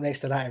waking up next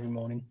to that every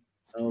morning.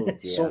 Oh dear.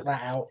 Sort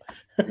that out.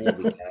 There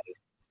we go.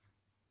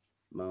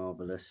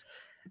 Marvelous.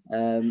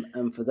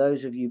 And for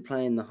those of you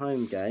playing the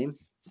home game,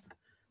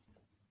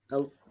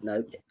 oh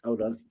no,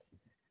 hold on.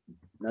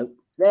 Nope.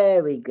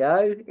 There we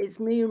go. It's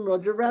me and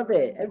Roger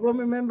Rabbit. Everyone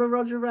remember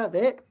Roger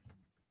Rabbit?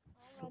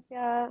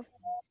 Roger.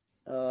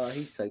 Oh,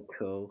 he's so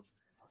cool.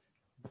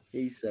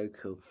 He's so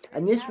cool.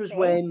 And this was Happy.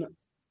 when,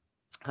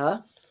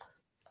 huh?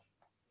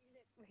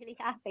 Really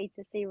happy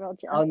to see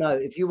Roger. Oh no!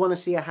 If you want to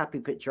see a happy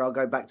picture, I'll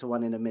go back to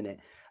one in a minute.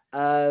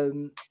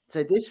 So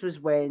this was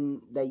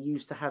when they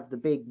used to have the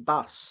big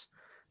bus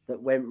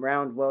that went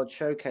round World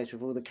Showcase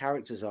with all the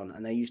characters on,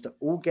 and they used to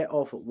all get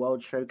off at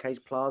World Showcase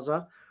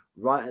Plaza,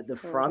 right at the Oh,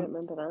 I front. don't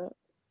remember that.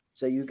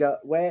 So you go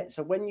where?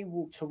 So when you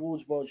walk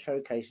towards World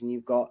Showcase, and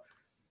you've got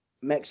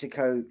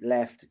Mexico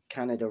left,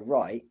 Canada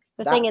right.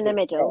 The that thing in the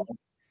bit middle.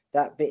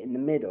 there, that bit in the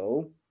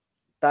middle.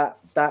 That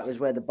was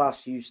where the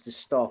bus used to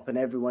stop, and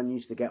everyone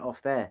used to get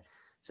off there.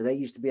 So there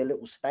used to be a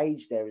little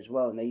stage there as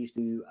well, and they used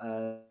to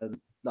do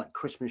like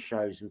Christmas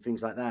shows and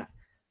things like that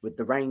with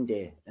the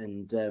reindeer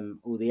and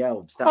all the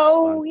elves. That was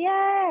Oh fun.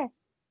 yeah.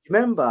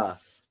 Remember?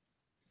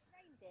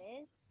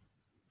 Reindeers.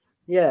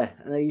 Yeah,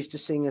 and they used to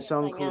sing a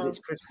song I called know. "It's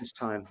Christmas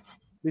Time."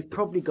 We've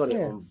probably got it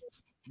Yeah. on.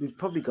 We've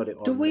probably got it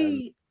on. Do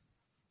we?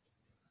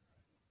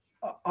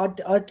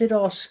 I did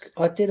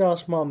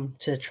ask Mum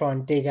to try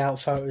and dig out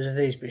photos of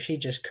these, but she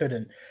just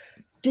couldn't.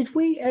 Did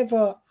we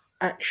ever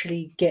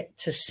actually get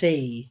to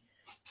see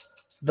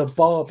the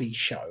Barbie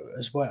show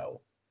as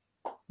well?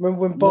 Remember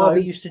when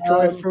Barbie No, used to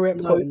drive through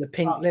Epcot no, in the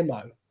pink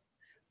limo?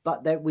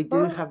 But that we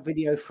do Oh. have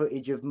video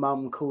footage of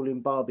Mum calling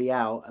Barbie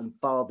out, and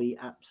Barbie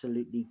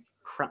absolutely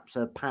craps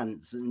her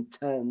pants and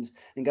turns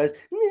and goes,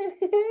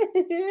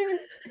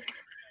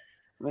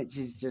 which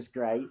is just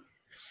great.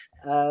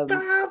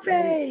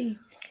 Barbie!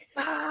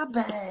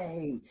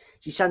 Barbie.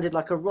 She sounded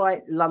like a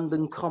right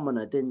London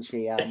commoner, didn't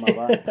she, our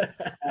mother?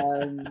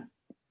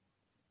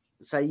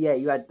 So yeah,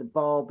 you had the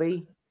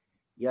Barbie.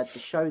 You had the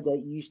show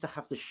that you used to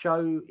have the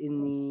show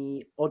in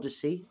the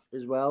Odyssey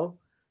as well,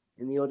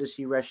 in the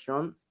Odyssey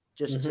restaurant,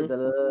 just to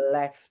the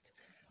left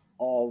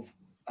of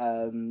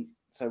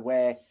so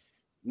where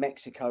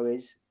Mexico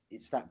is.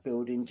 It's that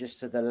building just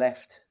to the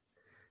left.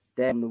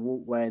 There on the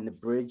walkway and the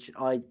bridge.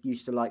 I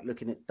used to like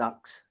looking at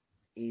ducks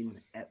in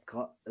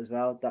Epcot as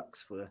well.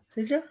 Ducks were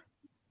Did you?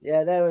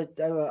 yeah, they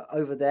were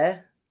over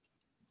there.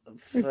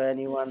 For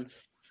anyone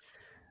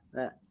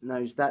that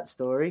knows that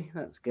story,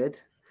 that's good.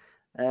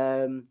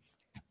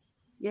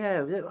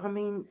 Yeah, I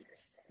mean,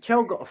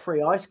 Chell got a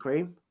free ice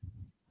cream.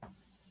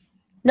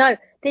 No,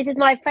 this is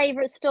my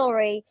favourite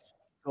story.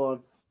 Go on.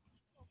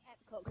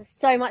 Epcot, because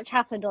so much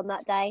happened on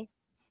that day.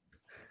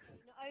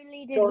 Not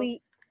only did Go on.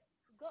 we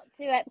got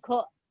to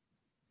Epcot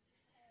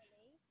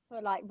early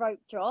for like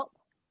rope drop,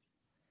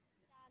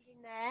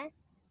 standing there, a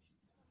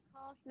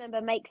cast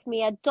member makes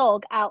me a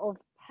dog out of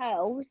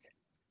pearls.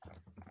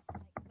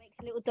 Makes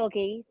a little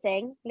doggy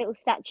thing, little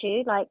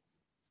statue like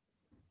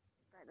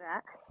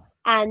that,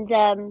 and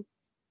after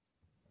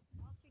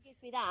he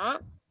gives me that,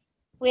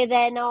 we're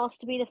then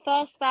asked to be the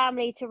first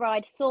family to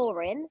ride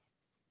Soarin'.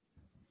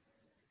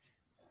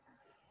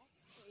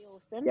 Pretty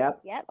awesome.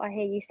 Yep. I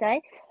hear you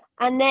say.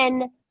 And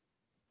then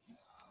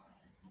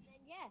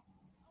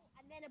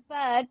a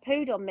bird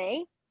pooed on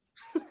me.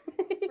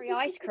 Free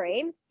ice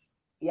cream.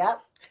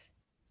 Yep.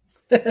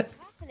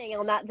 Happening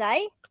on that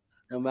day.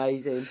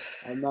 Amazing.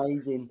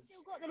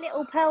 Still got the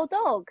little pearl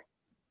dog.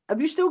 Have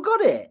you still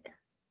got it?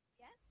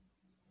 Yeah.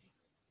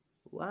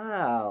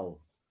 Wow.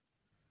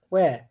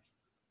 Where?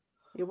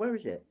 Yeah, where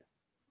is it?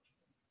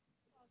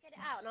 I'll get it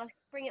out and I'll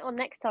bring it on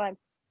next time.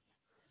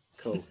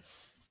 Cool. Okay,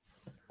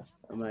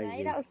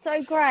 Amazing. that was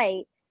so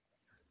great.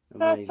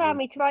 First Amazing.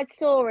 family to ride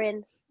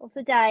Soarin' of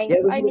the day. Yeah,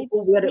 we had it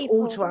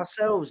all people. to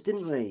ourselves,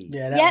 didn't we?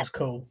 Yeah, that Yep. was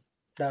cool.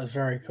 That was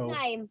very cool.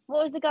 Name.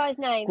 What was the guy's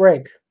name?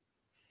 Greg.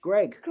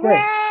 Greg.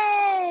 Greg.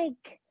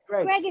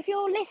 Greg, Greg. if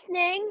you're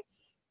listening,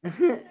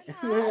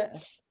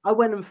 I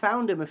went and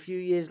found him a few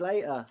years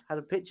later. Had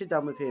a picture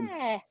done with him.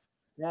 Yeah.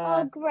 Yeah,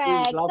 Oh,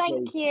 Greg, lovely.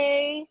 thank you.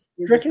 He Do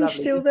you was reckon he's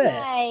lovely. still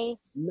there? Hey.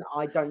 No,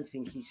 I don't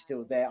think he's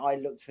still there. I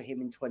looked for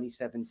him in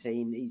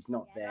 2017. He's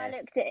not there. I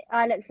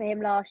looked for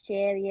him last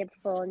year, the year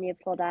before, and the year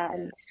before that,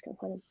 and just couldn't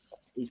find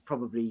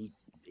him.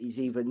 He's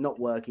either not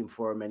working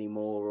for him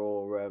anymore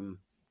or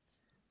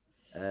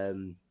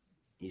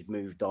he's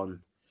moved on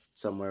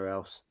somewhere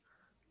else,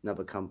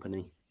 another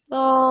company.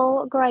 Oh,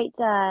 what a great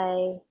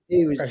day.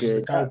 He was Presses the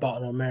good. go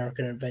button on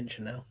American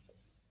Adventure now.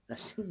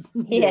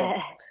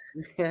 Yeah.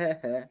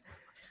 Yeah.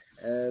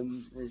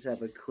 Let's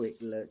have a quick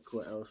look.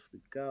 What else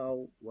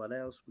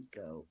we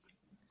go?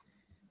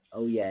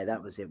 Oh yeah,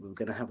 that was it. We were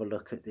going to have a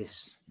look at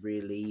this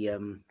really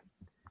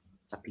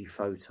happy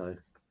photo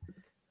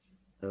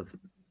of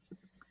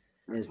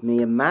there's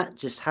me and Matt,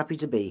 just happy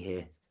to be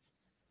here.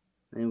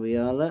 There we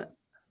are. Look.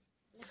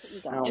 Look at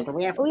you guys.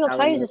 All your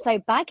clothes are so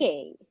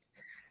baggy.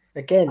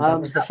 Again, that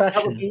was the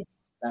fashion.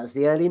 That was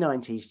the early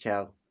 90s,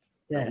 Chow.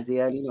 Yeah. That was the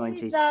early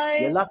 90s. So,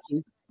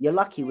 You're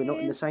lucky we're not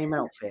in the same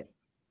outfit.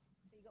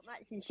 you got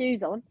matching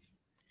shoes on.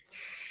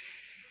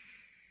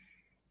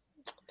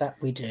 That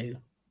we do.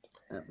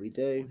 That we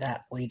do.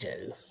 That we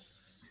do.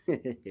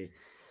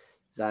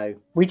 So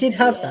We did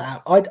have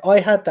that. I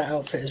had that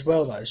outfit as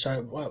well, though.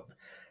 So, well,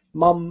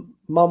 Mum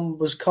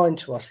was kind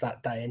to us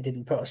that day and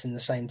didn't put us in the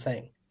same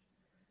thing.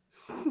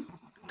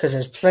 Because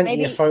there's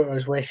plenty of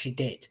photos where she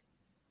did.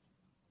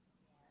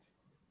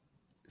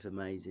 it's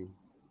amazing.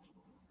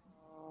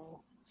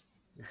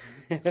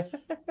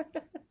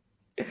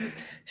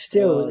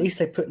 Still, at least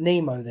they put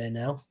Nemo there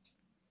now.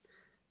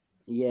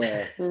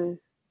 Yeah. Mm.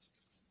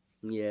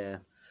 Yeah.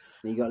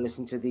 You got to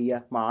listen to the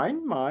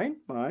mine,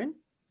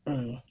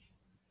 Mm.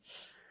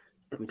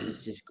 which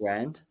is just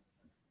grand.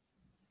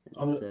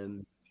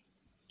 I'm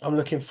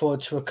looking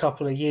forward to a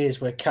couple of years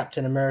where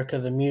Captain America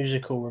the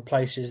musical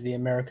replaces the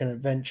American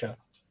Adventure.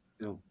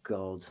 Oh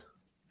God.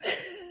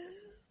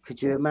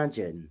 Could you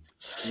imagine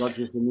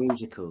Rogers the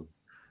musical?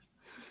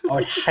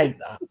 I'd hate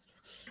that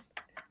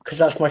because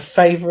that's my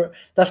favorite.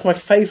 That's my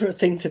favorite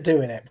thing to do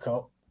in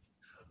Epcot.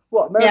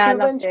 What American Yeah, I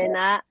love Adventure? doing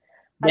that.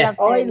 Yeah.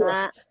 I love doing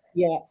that.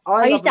 Yeah,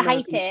 I used love to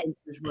hate American it.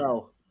 Adventure as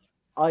well.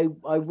 I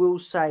will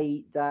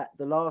say that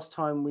the last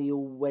time we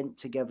all went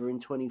together in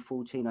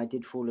 2014, I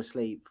did fall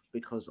asleep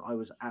because I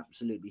was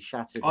absolutely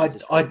shattered. I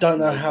don't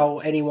know how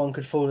anyone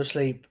could fall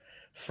asleep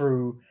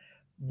through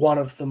one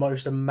of the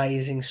most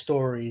amazing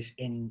stories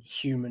in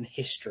human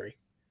history.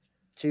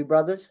 Two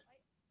brothers.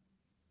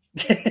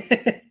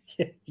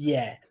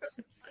 Yeah.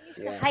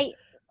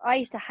 I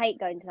used to hate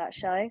going to that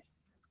show.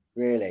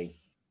 Really?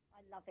 I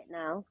love it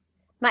now.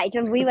 Matty, do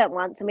you remember we went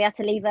once and we had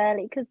to leave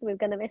early because we were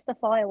going to miss the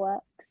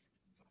fireworks.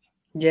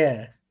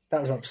 Yeah, that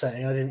was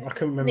upsetting. I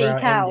couldn't remember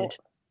Sneak how it out.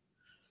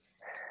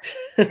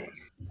 ended.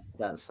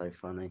 That's so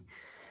funny.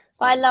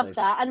 But I That's love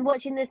so that. And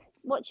watching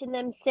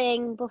them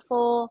sing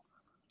before.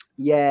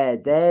 Yeah,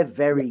 they're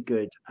very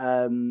good.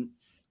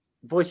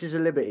 Voices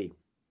of Liberty.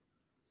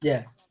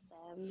 Yeah.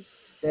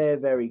 They're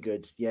very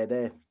good. Yeah,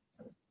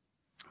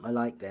 I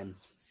like them.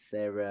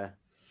 They're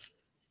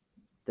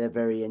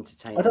very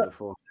entertaining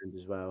beforehand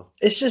as well.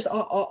 It's just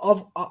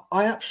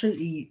I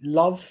absolutely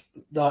love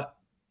that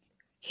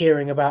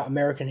hearing about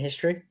American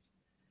history.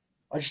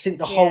 I just think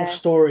the whole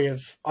story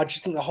of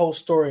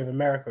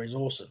America is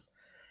awesome.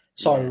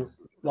 So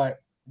like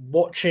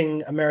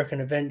watching American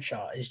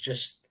Adventure is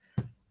just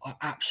I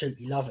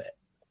absolutely love it.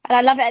 And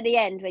I love it at the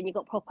end when you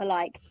got proper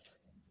like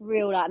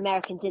real like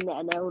Americans in there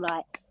and they're all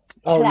like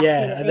Where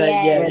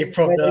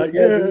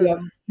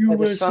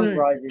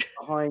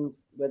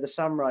the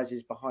sun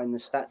rises behind the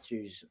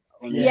statues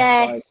on the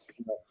outside.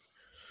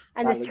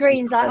 And That the looks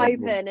screen's like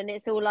incredible. open and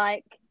it's all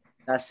like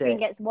That's screen it.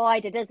 gets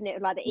wider, doesn't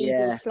it? Like the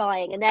eagles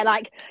flying and they're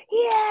like,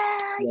 yeah.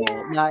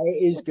 No,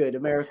 it is good.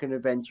 American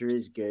Adventure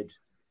is good.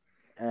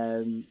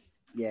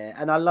 Yeah,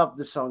 and I love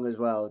the song as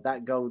well.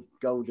 That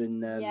golden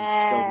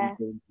theme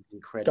is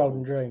incredible.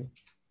 Golden Dream.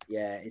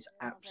 Yeah, it's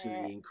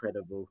absolutely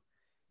incredible.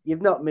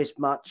 You've not missed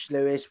much,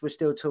 Lewis. We're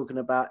still talking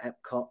about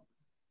Epcot.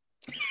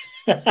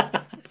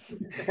 That's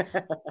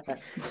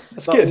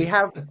but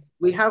good.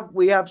 we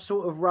have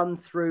sort of run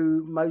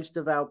through most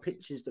of our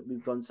pictures that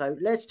we've gone. So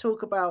let's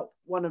talk about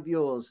one of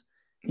yours.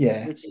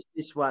 Yeah. Which is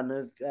this one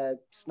of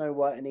Snow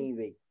White and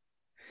Evie.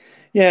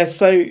 Yeah,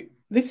 so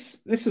this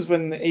was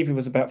when Evie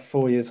was about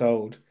 4 years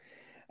old.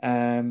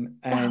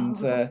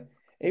 It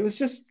was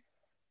just,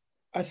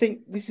 I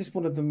think this is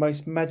one of the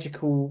most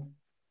magical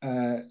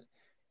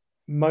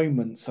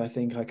moments I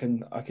think I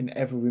can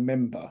ever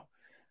remember,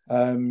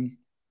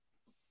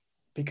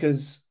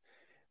 because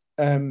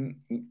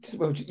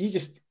unfortunately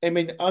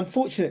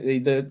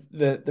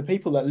the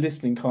people that are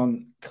listening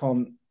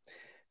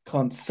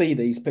can't see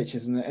these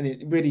pictures, and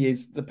it really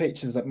is the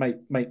pictures that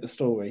make the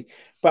story.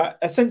 But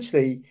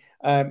essentially,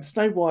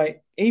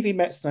 Evie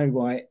met Snow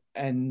White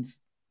and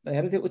they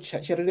had a little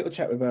chat. She had a little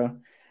chat with her,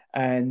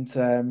 and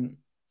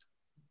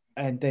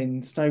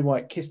then Snow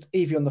White kissed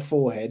Evie on the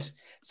forehead.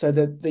 So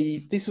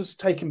this was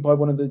taken by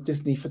one of the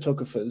Disney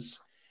photographers,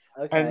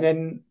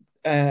 Okay.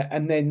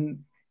 and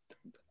then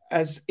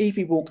as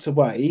Evie walked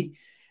away,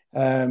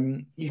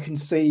 you can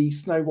see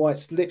Snow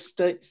White's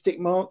lipstick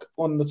mark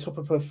on the top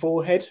of her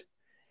forehead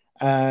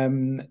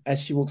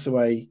as she walks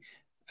away.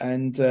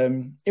 And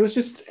it was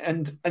just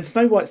and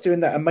Snow White's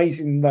doing that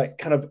amazing like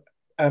kind of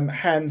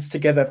hands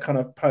together kind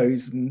of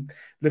pose and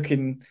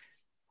looking.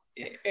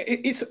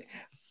 It's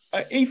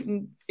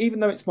even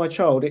though it's my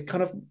child, I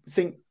kind of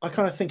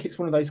think it's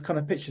one of those kind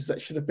of pictures that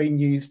should have been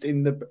used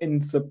in the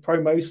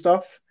promo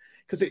stuff,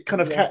 because it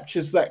kind of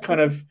captures that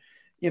kind of,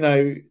 you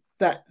know,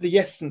 that the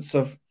essence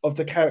of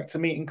the character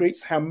meet and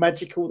greets, how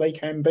magical they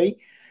can be.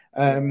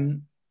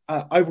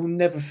 I will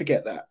never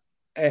forget that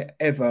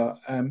ever.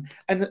 And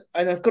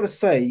I've got to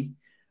say,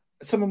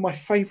 some of my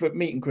favourite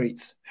meet and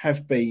greets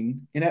have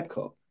been in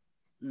Epcot.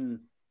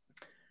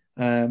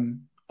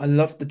 I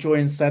loved the Joy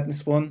and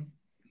Sadness one.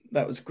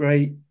 That was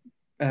great.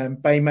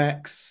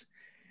 Baymax.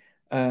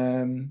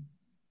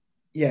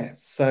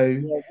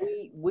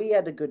 We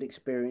had a good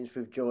experience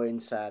with Joy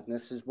and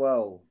Sadness as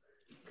well,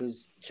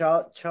 because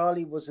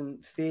Charlie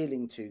wasn't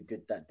feeling too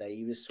good that day.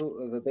 He was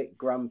sort of a bit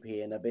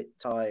grumpy and a bit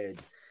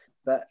tired,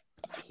 but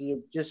he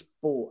had just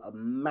bought a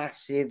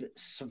massive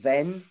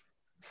Sven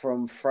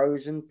from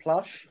Frozen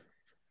plush,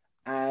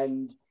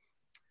 and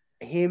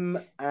him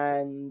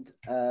and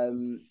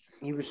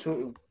he was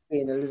sort of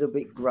being a little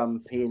bit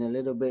grumpy and a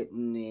little bit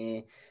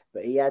near,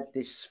 but he had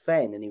this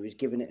Sven and he was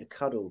giving it a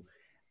cuddle,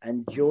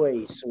 and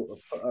Joy sort of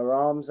put her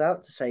arms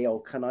out to say, "Oh,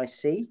 can I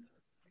see?"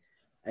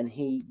 And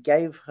he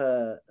gave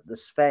her the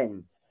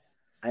Sven,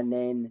 and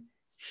then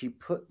she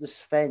put the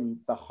Sven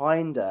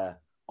behind her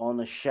on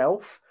a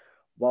shelf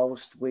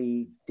whilst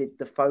we did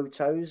the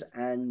photos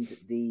and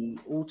the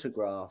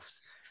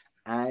autographs.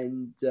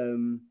 And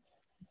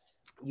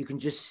you can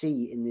just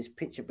see in this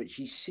picture, but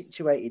she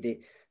situated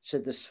it so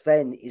the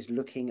Sven is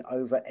looking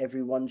over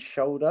everyone's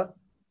shoulder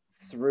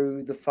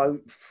through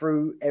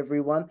through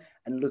everyone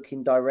and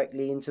looking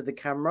directly into the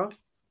camera.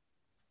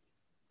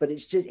 But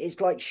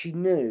it's like she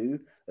knew,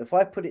 if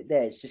I put it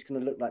there, it's just going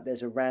to look like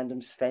there's a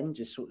random Sven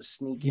just sort of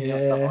sneaking up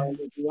behind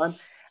everyone.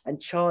 And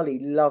Charlie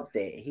loved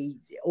it. He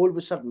all of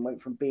a sudden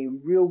went from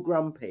being real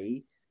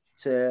grumpy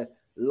to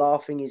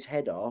laughing his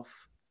head off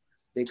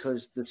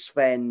because the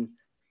Sven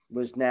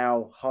was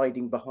now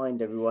hiding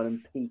behind everyone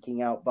and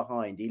peeking out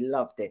behind. He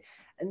loved it.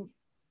 And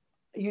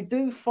you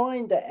do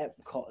find at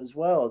Epcot as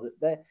well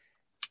that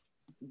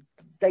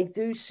they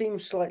do seem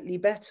slightly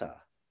better.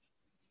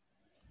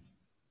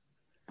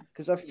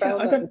 Because I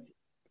found that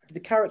the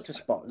character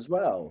spot as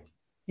well.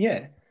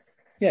 Yeah.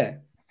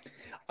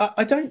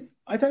 I don't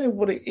know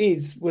what it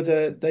is,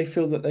 whether they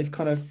feel that they've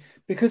kind of,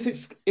 because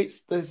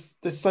there's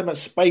so much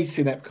space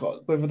in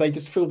Epcot, whether they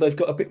just feel they've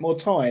got a bit more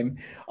time.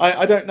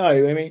 I don't know.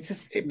 I mean, it's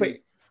just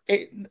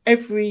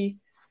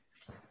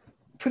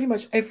pretty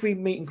much every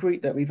meet and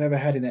greet that we've ever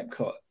had in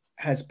Epcot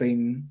has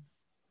been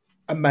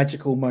a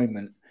magical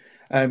moment.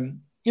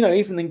 You know,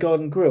 even in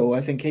Garden Grill,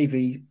 I think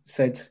Evie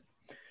said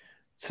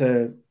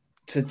to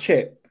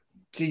Chip,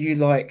 "Do you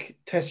like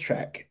Test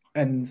Track?"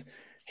 And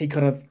he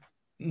kind of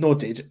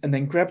nodded and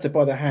then grabbed her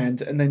by the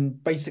hand and then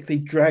basically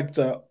dragged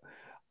her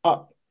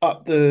up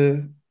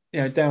the,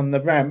 you know, down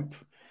the ramp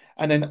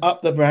and then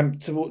up the ramp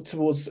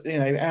towards, you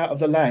know, out of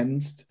the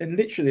land. And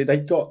literally they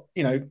got,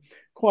 you know,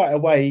 quite a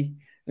way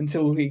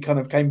until he kind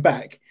of came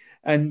back.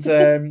 And,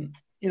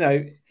 you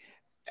know,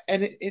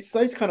 and it's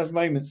those kind of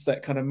moments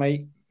that kind of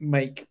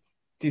make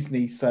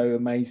Disney so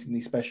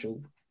amazingly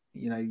special.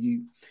 You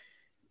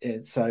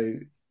know, so,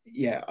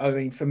 yeah, I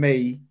mean, for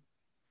me,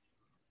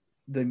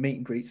 the meet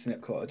and greets in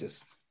Epcot are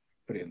just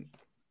brilliant.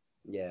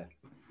 Yeah.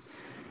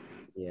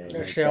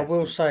 Actually, I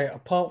will say,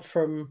 apart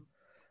from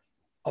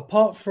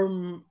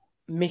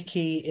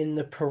Mickey in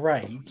the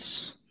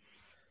parades,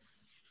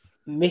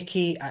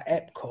 Mickey at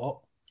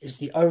Epcot is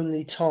the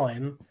only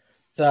time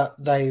that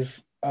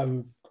they've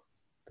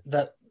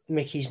that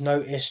Mickey's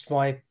noticed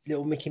my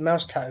little Mickey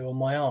Mouse tattoo on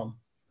my arm.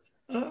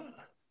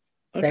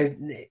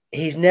 Okay.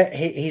 He's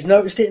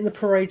noticed it in the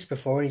parades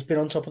before, and he's been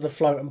on top of the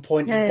float and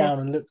pointed down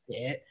and looked at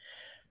it.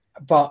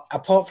 But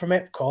apart from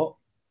Epcot,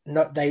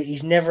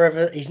 he's never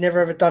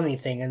ever done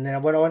anything. And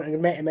then when I went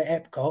and met him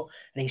at Epcot,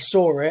 and he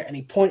saw it, and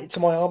he pointed to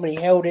my arm, and he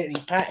held it, and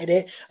he patted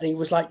it, and he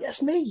was like,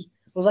 "That's me."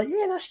 I was like,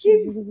 "Yeah, that's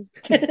you."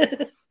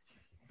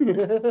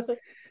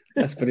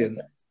 That's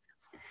brilliant.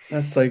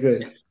 That's so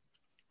good.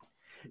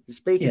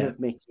 Speaking of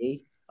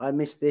Mickey, I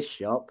missed this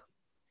shop.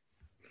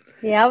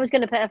 Yeah, I was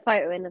going to put a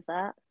photo in of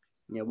that.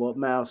 Yeah, what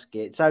Mouse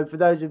Gear. So for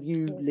those of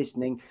you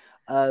listening,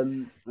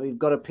 we've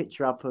got a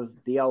picture up of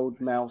the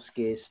old Mouse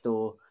Gear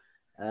store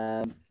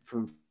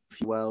from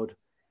World,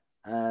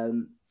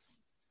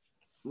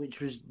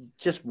 which was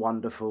just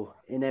wonderful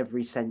in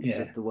every sense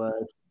of the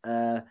word.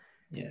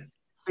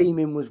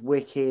 Theming was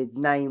wicked,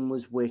 name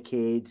was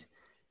wicked.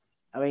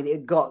 I mean,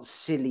 it got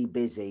silly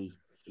busy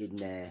in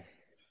there.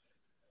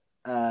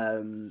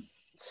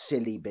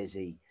 Silly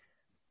busy,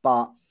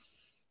 but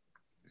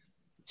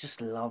just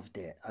loved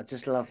it. I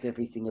just loved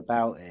everything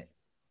about it.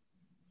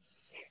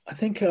 I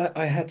think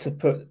I had to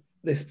put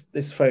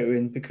this photo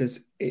in because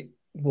it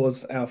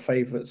was our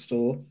favourite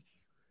store,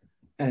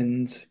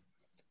 and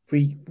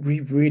we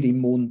really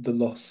mourned the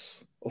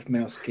loss of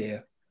Mouse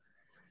Gear.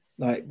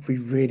 Like we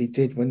really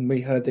did when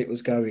we heard it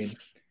was going.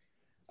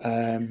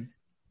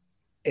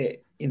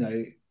 It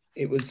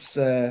was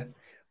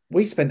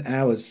we spent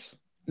hours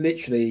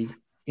literally,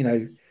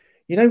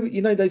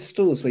 those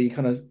stores where you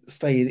kind of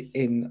stay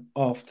in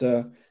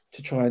after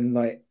to try and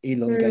like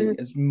elongate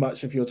as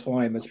much of your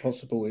time as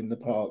possible in the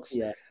parks.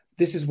 Yeah.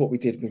 This is what we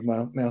did with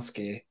Mouse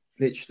Gear.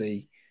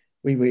 Literally,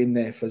 we were in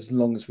there for as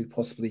long as we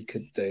possibly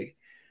could do.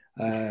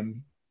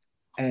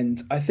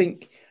 And I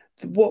think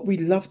what we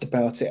loved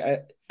about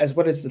it, as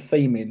well as the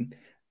theming,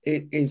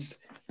 it is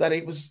that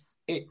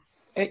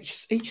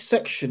each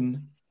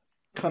section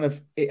kind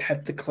of, it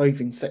had the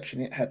clothing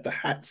section, it had the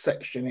hat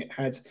section, it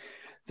had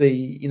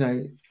the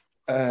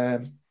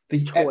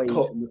the toys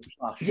Epcot, and the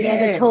plush.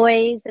 Yeah, the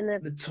toys and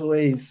the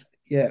toys.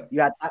 Yeah, you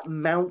had that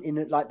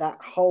mountain, like that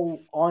whole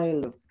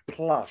aisle of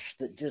plush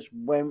that just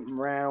went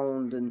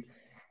round and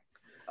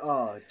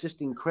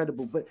just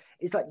incredible. But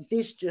it's like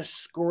this just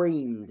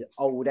screamed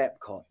old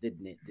Epcot,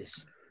 didn't it?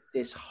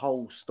 This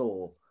whole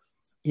store.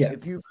 Yeah.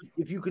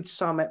 If you could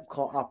sum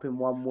Epcot up in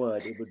one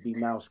word, it would be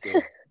Mouse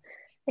Gear.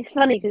 It's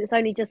funny because it's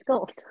only just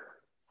gone.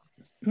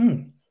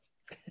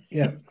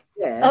 Yeah.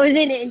 Yeah. I was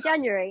in it in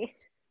January.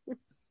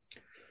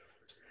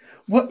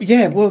 Well,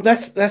 yeah. Well,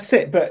 that's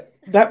it. But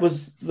that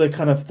was the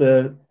kind of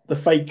the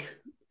fake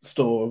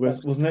store,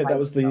 wasn't it? That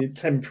was the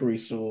temporary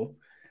store.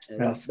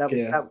 Mouse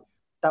Gear.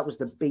 That was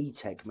the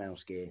B-Tech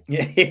Mouse Gear.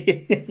 Yeah.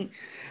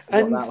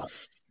 And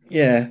this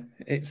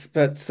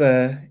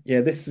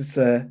is.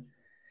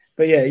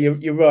 But yeah,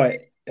 you're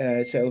right,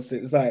 Chelsea.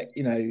 It was like,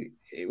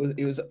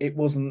 it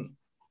wasn't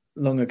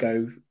long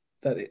ago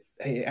that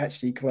it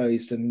actually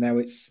closed, and now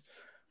it's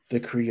the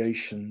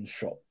Creation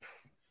Shop.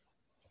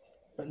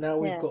 But now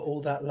we've got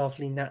all that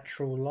lovely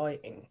natural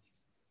lighting.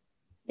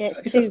 Yeah,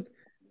 it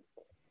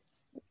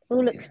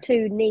all looks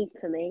too neat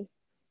for me.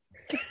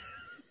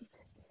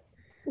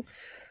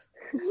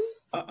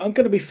 I'm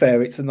going to be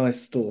fair. It's a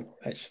nice store,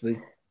 actually.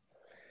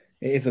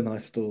 It is a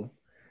nice store,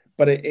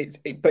 but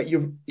but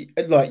you're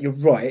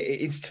right.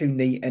 It is too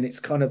neat, and it's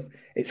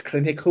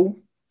clinical.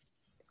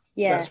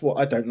 Yeah, that's what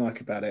I don't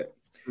like about it.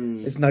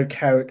 There's no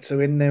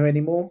character in there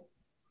anymore.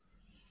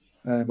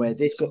 Where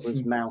this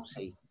was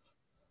mousy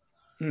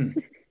and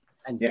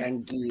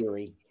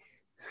geary.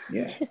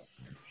 Yeah.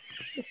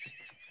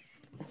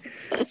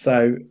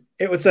 So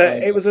it was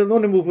an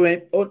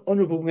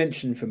honourable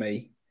mention for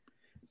me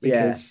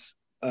because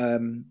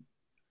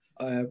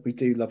we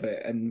do love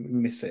it and we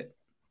miss it.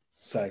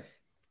 So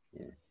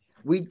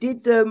we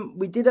did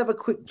have a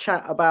quick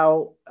chat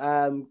about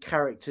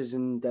characters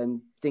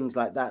and things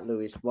like that,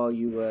 Lewis, while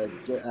you were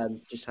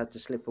just had to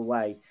slip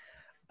away.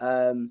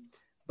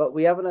 But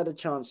we haven't had a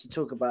chance to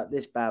talk about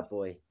this bad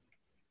boy.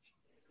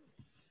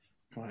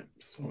 Right,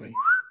 sorry.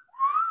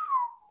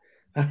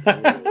 Look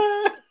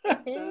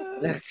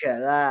at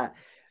that.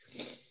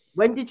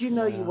 When did you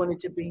know you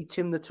wanted to be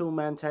Tim the Tall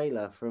Man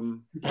Taylor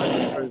from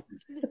Home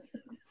Improvement?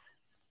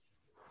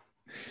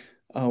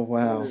 Oh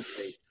wow.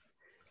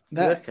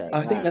 I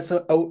think that's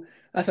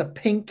a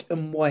pink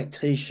and white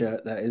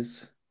t-shirt, that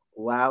is.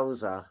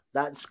 Wowza.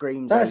 That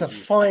screams. That is a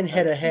fine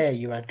head of hair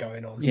you had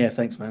going on. Yeah,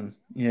 thanks, man.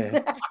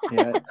 Yeah.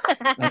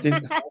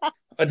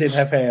 I did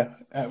have hair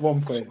at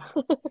one point.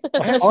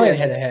 A fine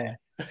head of hair.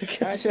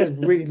 I actually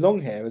had really long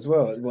hair as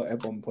well at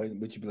one point,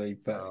 would you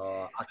believe?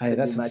 But hey,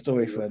 that's a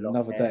story for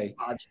another day.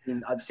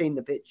 I've seen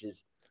the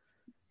pictures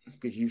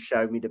because you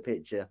showed me the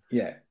picture.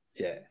 Yeah.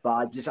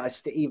 But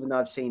even though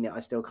I've seen it, I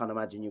still can't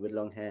imagine you with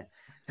long hair.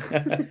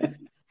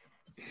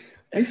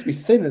 I used to be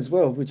thin as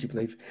well, would you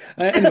believe?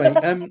 Anyway,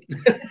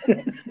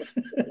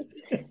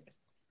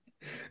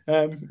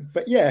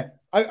 but yeah,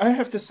 I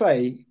have to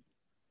say,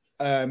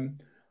 I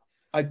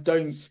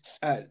don't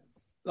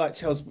like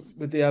Charles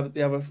with the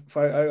other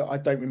photo. I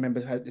don't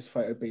remember how this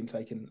photo being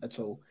taken at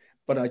all,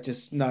 but I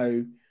just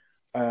know.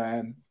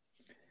 I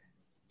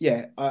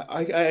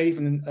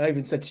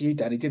even said to you,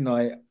 Danny, didn't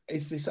I?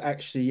 Is this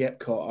actually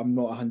Epcot? I'm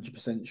not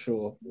 100%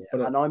 sure,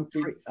 but I'm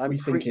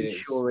pretty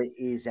sure it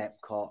is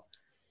Epcot.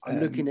 I'm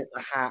looking at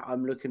the hat.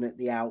 I'm looking at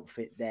the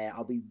outfit there.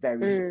 I'll be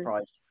very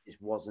surprised if this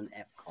wasn't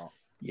Epcot.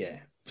 Yeah.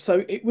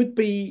 So it would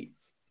be.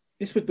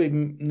 This would be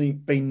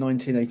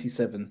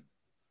 1987.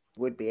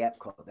 Would be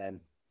Epcot then.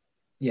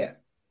 Yeah.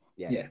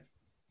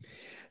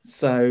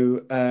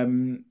 So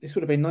this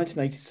would have been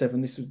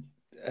 1987. This would,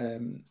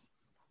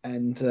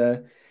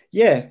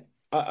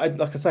 I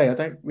like I say, I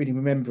don't really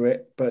remember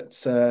it,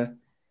 but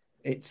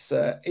it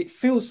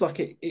feels like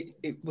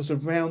it was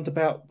around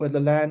about where the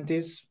land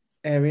is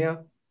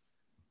area.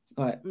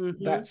 Like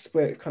that's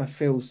where it kind of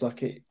feels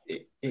like it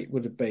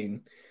would have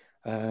been.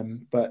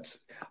 But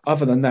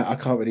other than that, I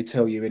can't really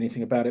tell you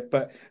anything about it.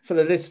 But for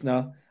the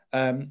listener,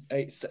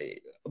 it's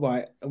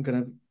right. I'm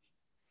going to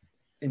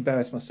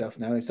embarrass myself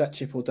now. Is that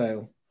Chip or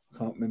Dale? I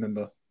can't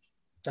remember.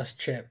 That's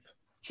Chip.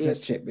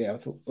 That's Chip. Yeah, I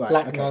thought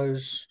Black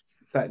nose.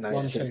 Black nose.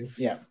 One Chip. tooth.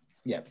 Yeah.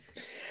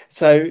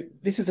 So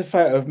this is a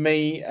photo of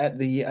me at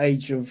the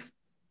age of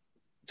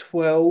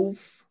 12,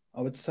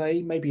 I would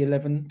say, maybe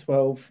 11,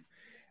 12.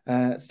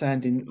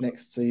 standing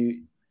next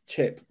to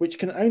Chip, which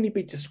can only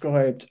be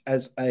described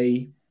as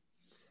a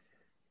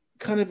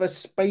kind of a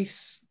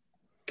space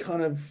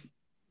kind of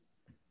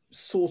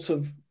sort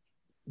of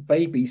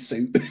baby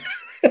suit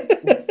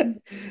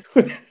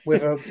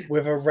with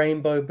a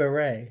rainbow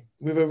beret.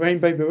 With a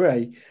rainbow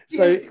beret.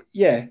 So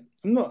yeah,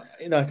 I'm not,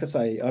 like I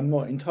say, I'm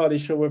not entirely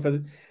sure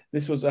whether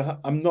this was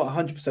I'm not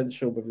 100%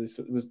 sure whether this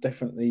was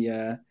definitely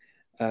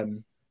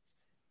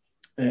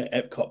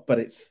Epcot, but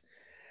it's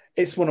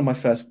one of my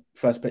first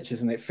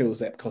pictures and it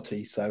feels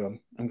Epcot-y, so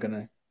I'm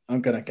gonna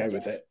go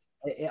with it.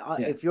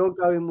 If you're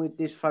going with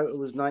this photo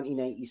was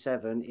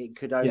 1987, it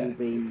could only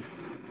be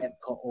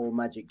Epcot or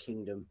Magic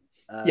Kingdom.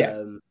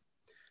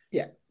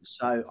 Yeah.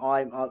 So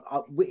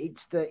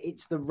it's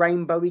the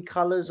rainbowy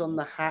colours on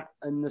the hat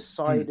and the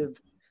side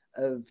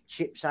of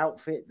Chip's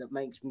outfit that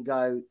makes me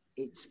go.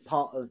 It's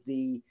part of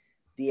the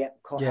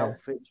Epcot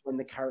outfits when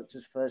the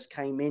characters first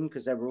came in,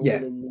 because they were all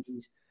in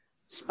these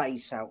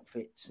space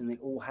outfits and they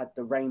all had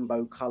the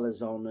rainbow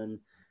colours on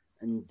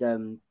and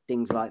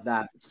things like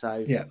that.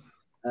 So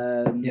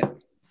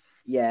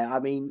I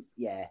mean,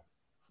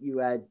 you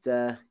had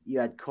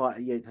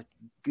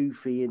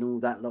Goofy and all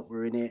that lot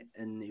were in it,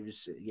 and it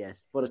was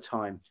what a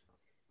time.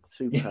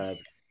 Superb.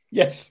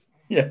 Yes.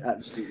 Yeah.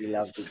 Absolutely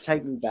loved it.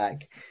 Take me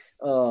back.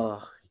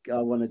 Oh,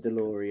 I want a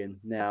DeLorean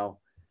now.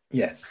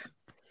 Yes.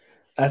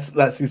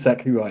 That's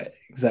exactly right.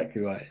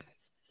 Exactly right.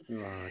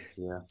 Oh,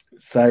 yeah.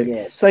 So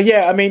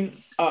yeah, I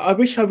mean, I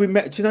wish I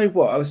remember. Do you know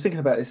what? I was thinking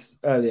about this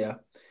earlier,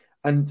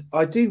 and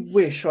I do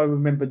wish I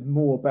remembered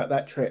more about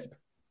that trip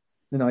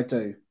than I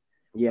do.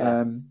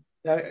 Yeah.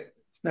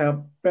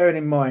 Now, bearing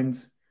in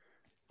mind,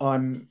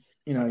 I'm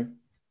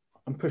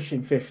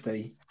pushing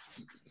 50,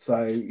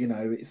 so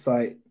it's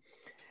like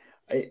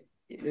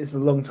it's a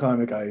long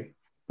time ago,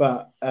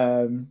 but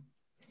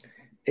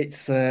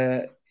it's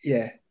I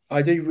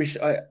do wish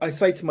I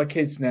say to my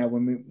kids now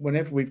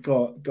whenever we've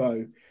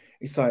go,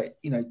 it's like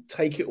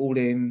take it all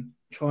in,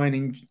 try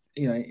and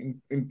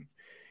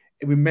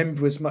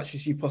remember as much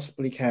as you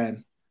possibly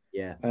can.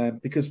 Yeah.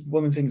 Because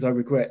one of the things I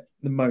regret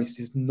the most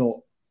is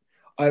not.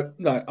 I'm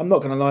not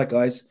going to lie,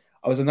 guys.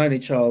 I was an only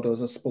child. I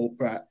was a sport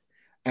brat,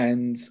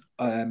 and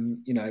I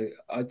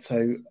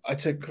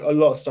took a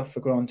lot of stuff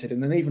for granted.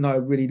 And then even though I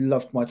really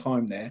loved my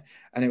time there,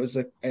 and it was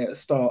a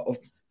start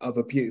of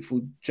a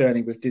beautiful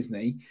journey with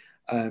Disney,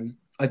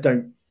 I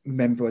don't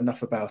remember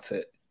enough about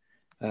it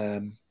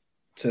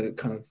to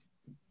kind of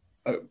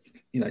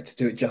to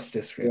do it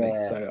justice, really.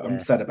 Yeah, so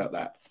I'm sad about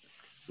that.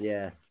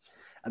 Yeah,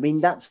 I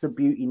mean that's the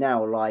beauty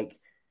now. Like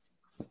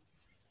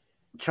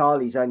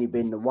Charlie's only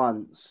been the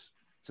once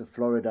to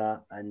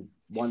Florida and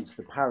once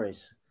to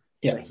Paris.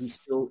 Yeah, but he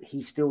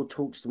still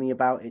talks to me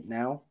about it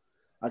now.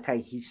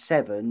 Okay, he's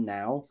 7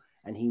 now,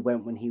 and he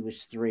went when he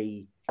was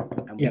 3,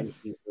 and when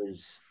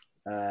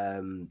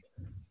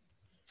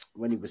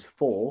he was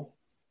 4.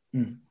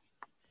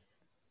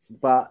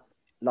 But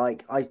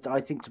like I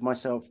think to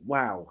myself,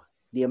 wow,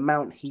 the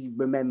amount he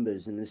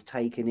remembers and has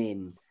taken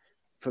in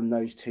from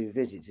those 2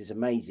 visits is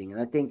amazing.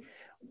 And I think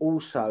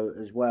also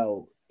as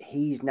well,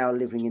 he's now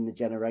living in the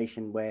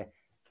generation where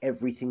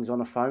everything's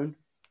on a phone.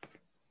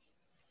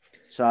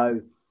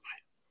 So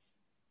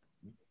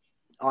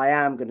I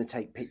am going to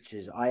take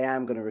pictures. I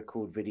am going to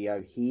record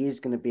video. He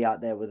is going to be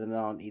out there with an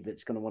auntie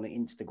that's going to want to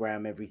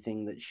Instagram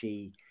everything that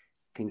she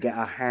can get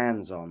her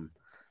hands on.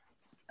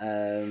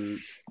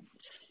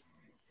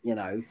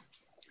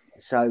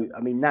 So I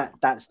mean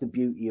that's the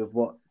beauty of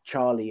what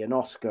Charlie and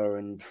Oscar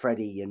and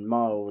Freddie and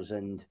Miles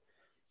and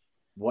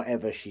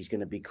whatever she's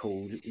going to be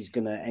called is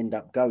going to end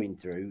up going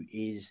through.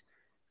 Is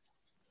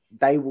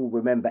they will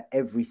remember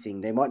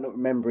everything. They might not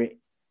remember it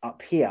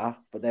up here,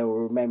 but they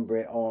will remember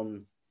it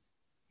on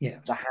the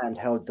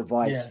handheld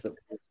device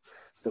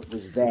that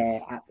was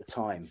there at the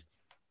time.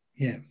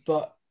 Yeah,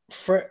 but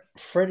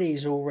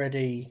Freddie's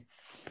already.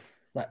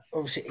 Like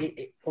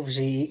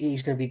obviously,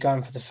 he's going to be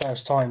going for the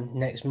first time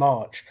next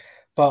March,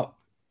 but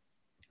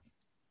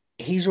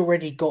he's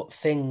already got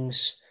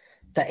things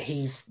that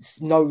he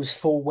knows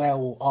full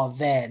well are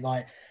there.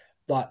 Like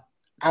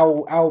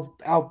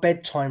our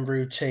bedtime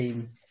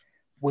routine.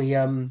 We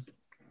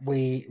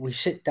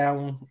sit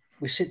down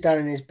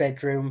in his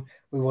bedroom.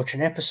 We watch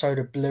an episode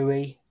of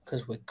Bluey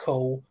because we're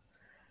cool,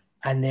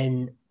 and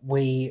then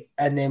we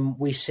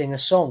sing a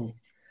song,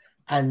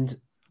 and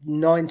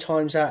 9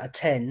 times out of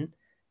 10.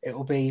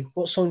 It'll be,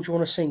 what song do you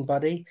want to sing,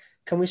 buddy?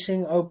 Can we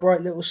sing Oh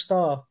Bright Little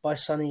Star by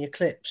Sunny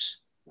Eclipse?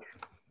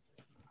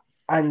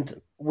 And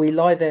we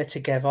lie there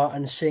together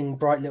and sing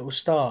Bright Little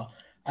Star.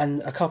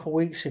 And a couple of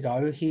weeks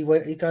ago, he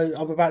goes,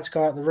 I'm about to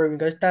go out the room and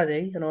goes,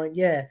 Daddy? And I went,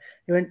 yeah.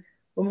 He went,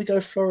 when we go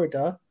to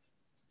Florida,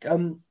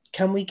 can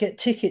we get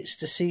tickets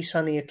to see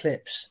Sunny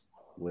Eclipse?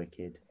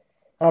 Wicked.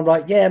 And I'm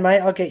like, yeah,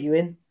 mate, I'll get you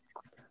in.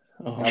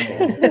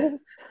 Oh.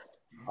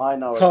 I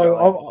know.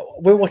 So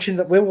we're watching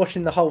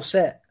the whole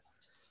set.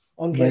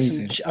 I'm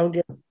getting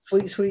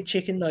sweet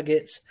chicken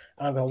nuggets,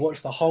 and I'm going to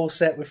watch the whole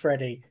set with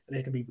Freddie, and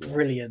it's going to be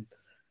brilliant.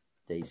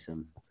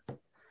 Decent.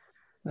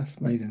 That's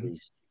amazing.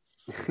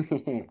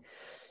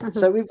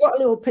 So we've got a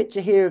little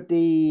picture here of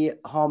the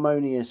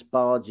Harmonious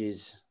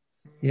barges.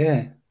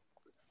 Yeah.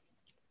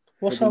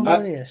 What's For the-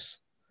 harmonious?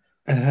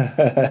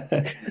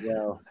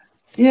 Well,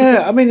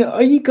 Yeah, I mean,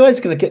 are you guys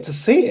going to get to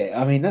see it?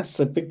 I mean, that's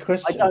a big I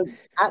question. don't.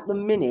 At the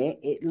minute,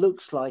 it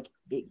looks like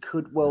it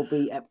could well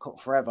be Epcot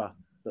Forever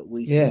that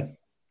we see. Yeah,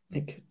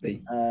 it could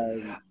be.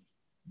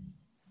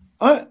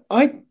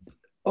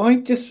 I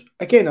just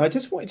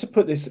wanted to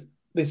put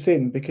this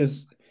in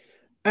because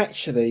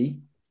actually,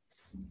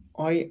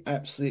 I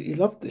absolutely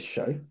love this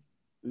show.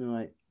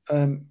 Right.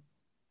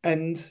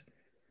 And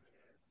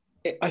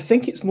I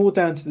think it's more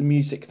down to the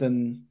music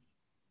than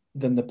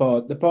the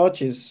bar. The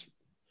barges,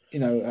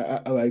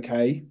 are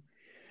okay,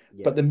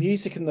 Yeah. but the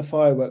music and the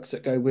fireworks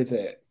that go with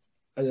it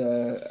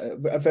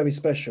are very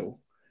special.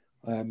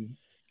 I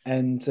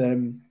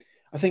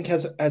think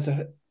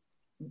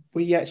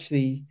we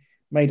actually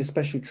made a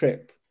special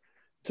trip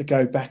to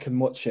go back and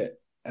watch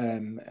it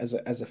as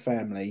a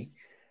family,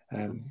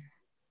 and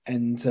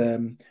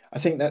I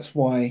think that's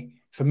why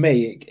for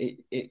me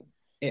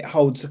it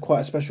holds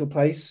quite a special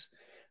place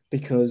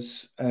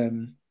because by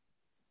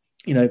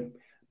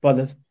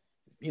the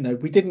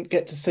we didn't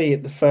get to see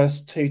it the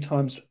first two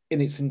times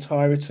in its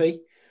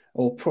entirety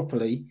or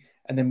properly,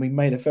 and then we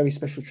made a very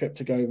special trip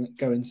to go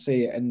and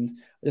see it. And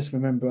I just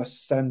remember us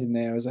standing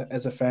there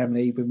as a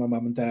family with my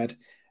mum and dad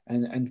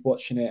and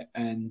watching it,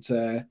 and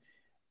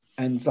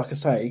like I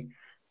say,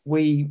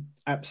 we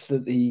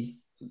absolutely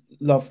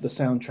loved the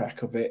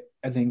soundtrack of it,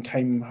 and then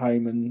came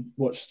home and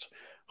watched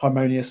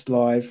Harmonious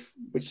live,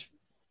 which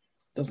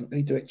doesn't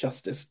really do it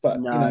justice, but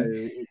No,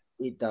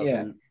 it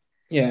doesn't.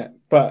 Yeah,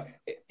 but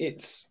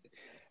it's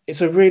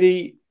a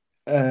really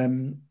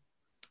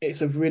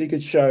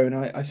good show, and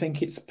I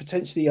think it's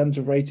potentially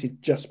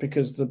underrated just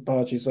because the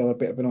barges are a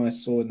bit of an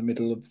eyesore in the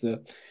middle of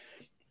the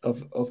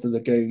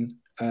lagoon.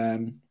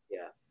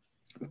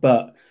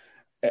 But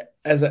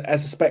as a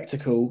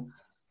spectacle,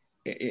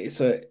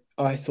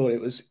 I thought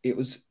it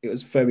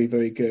was very,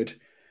 very good.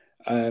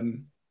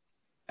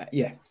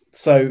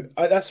 So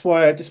that's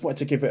why I just wanted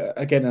to give it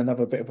again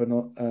another bit of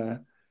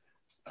an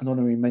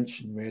honorary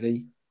mention,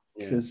 really,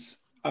 because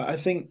I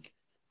think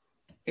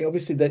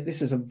obviously that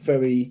this is a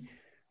very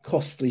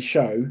costly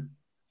show,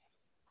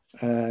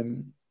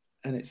 and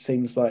it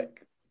seems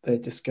like they're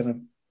just going to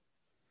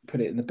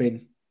put it in the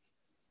bin,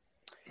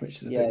 which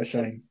is a bit of a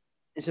shame.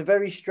 It's a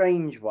very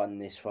strange one,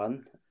 this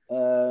one.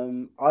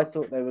 I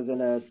thought they were going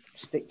to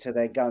stick to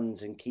their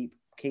guns and keep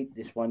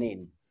this one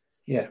in.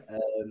 Yeah.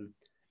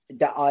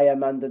 That I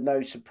am under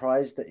no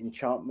surprise that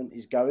Enchantment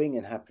is going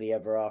and Happily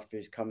Ever After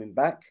is coming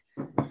back.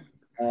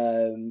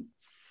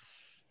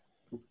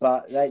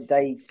 But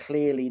they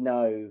clearly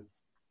know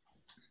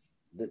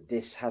that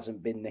this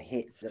hasn't been the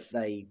hit that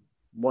they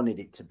wanted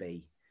it to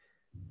be.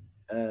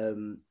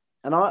 And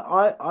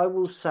I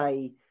will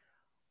say,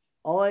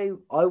 I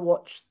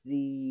watched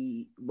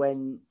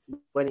when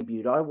it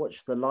debuted, I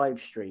watched the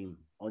live stream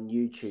on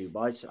YouTube.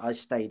 I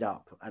stayed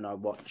up and I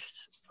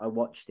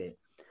watched it,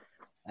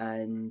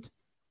 and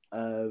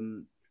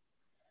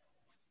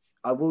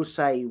I will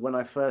say when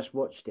I first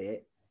watched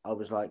it, I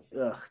was like,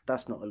 ugh,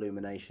 that's not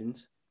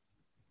Illuminations,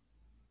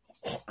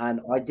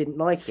 and I didn't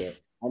like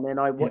it. And then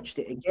I watched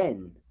it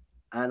again,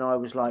 and I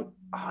was like,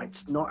 oh,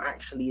 it's not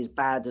actually as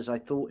bad as I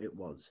thought it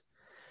was.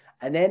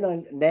 And then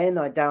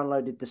I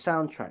downloaded the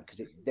soundtrack because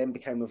it then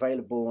became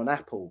available on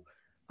Apple.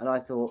 And I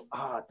thought,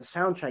 the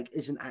soundtrack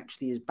isn't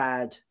actually as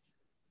bad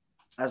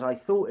as I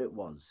thought it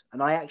was.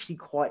 And I actually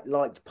quite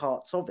liked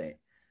parts of it.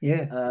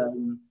 Yeah.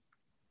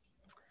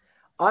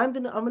 I'm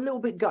a little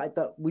bit gutted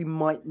that we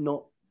might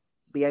not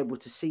be able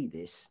to see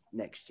this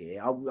next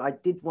year. I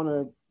did want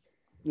to,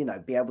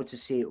 be able to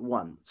see it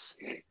once.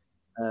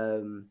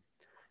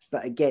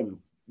 But again,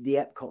 the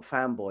Epcot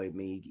fanboy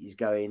me is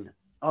going,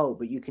 oh,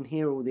 but you can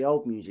hear all the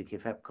old music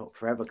if Epcot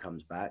Forever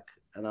comes back.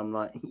 And I'm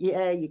like,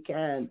 yeah, you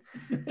can.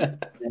 And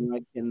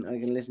I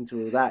can listen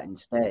to all that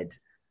instead.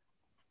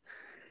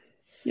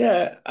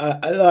 Yeah,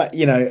 I like,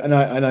 and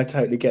I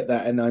totally get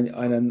that, and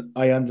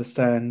I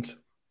understand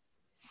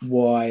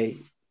why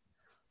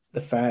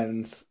the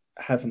fans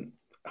haven't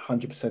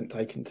 100%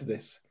 taken to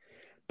this,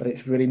 but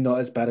it's really not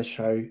as bad a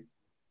show,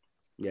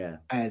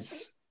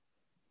 as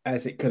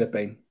it could have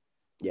been.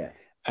 Yeah,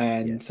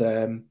 and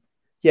so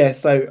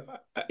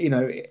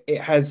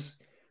it has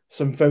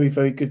some very,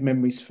 very good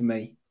memories for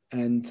me,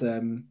 and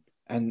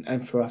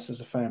for us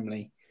as a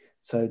family.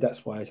 So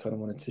that's why I kind of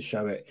wanted to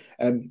show it.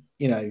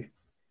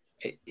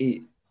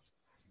 It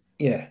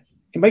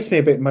makes me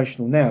a bit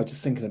emotional now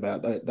just thinking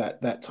about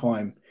that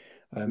time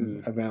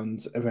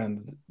around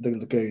the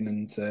lagoon,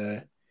 and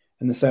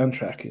the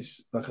soundtrack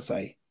is, like I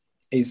say,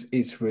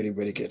 is really,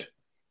 really good.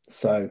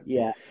 So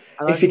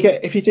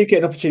if you do get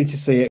an opportunity to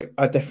see it,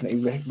 I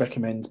definitely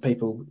recommend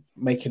people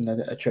making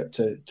a trip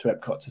to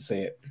Epcot to see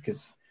it,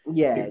 because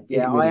it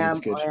really is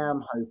good.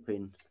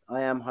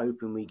 I am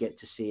hoping we get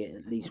to see it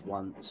at least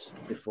once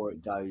before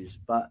it goes,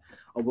 but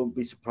I wouldn't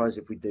be surprised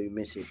if we do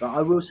miss it. But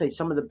I will say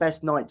some of the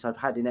best nights I've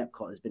had in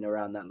Epcot has been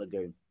around that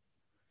lagoon.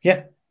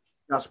 Yeah.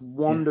 Just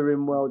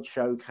Wandering World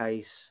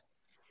Showcase.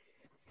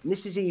 And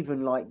this is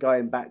even like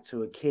going back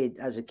to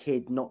as a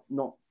kid, not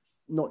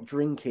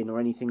drinking or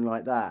anything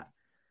like that.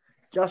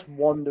 Just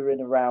wandering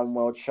around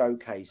World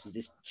Showcase and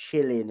just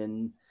chilling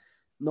and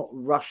not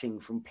rushing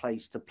from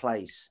place to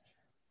place.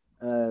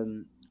 I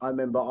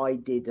remember I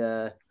did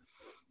a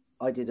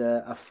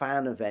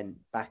fan event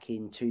back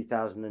in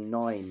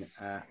 2009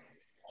 at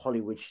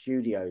Hollywood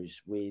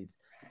Studios with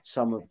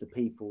some of the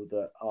people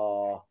that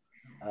are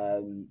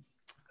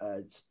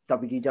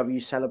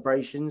WDW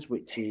Celebrations,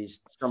 which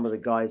is some of the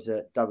guys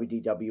at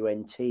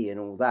WDWNT and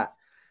all that,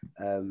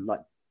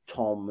 like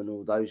Tom and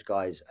all those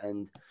guys.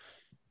 And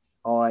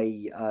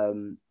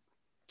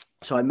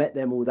so I met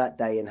them all that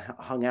day and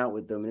hung out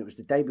with them. And it was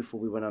the day before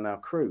we went on our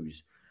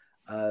cruise.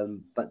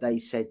 But they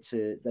said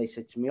to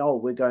me, "Oh,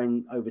 we're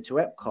going over to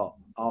Epcot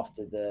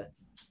after the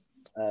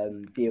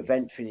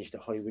event finished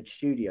at Hollywood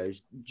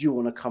Studios. Do you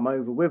want to come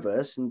over with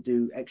us and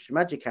do extra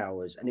magic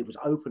hours?" And it was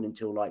open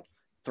until like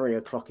 3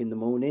 o'clock in the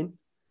morning.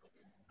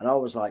 And I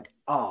was like,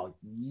 "Oh,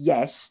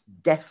 yes,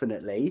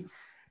 definitely."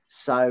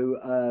 So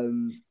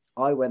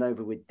I went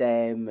over with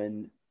them,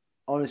 and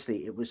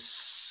honestly, it was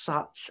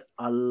such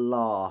a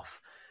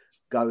laugh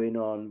going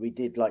on. We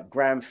did like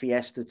Grand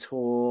Fiesta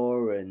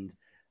Tour, and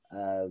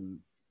I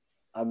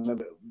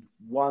remember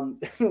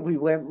we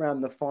went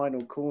round the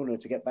final corner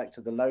to get back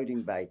to the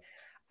loading bay,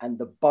 and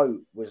the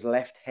boat was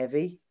left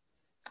heavy,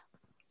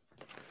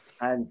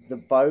 and the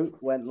boat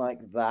went like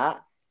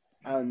that,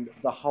 and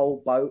the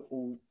whole boat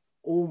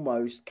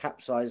almost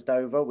capsized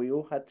over. We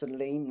all had to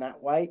lean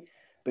that way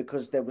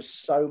because there was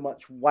so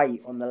much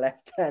weight on the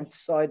left-hand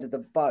side of the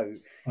boat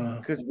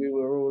because we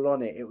were all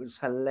on it. It was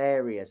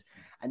hilarious.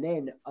 And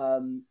then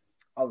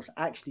I was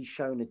actually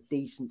shown a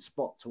decent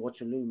spot to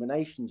watch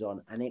Illuminations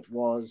on, and it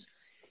was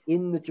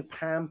in the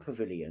Japan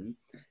Pavilion.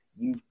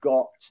 You've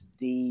got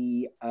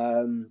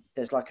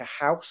there's like a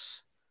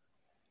house.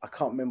 I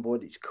can't remember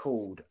what it's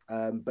called,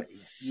 but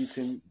you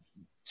can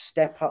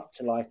step up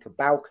to like a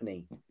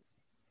balcony.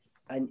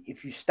 And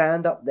if you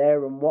stand up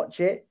there and watch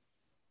it,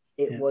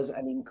 it was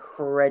an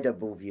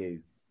incredible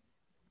view.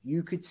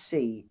 You could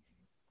see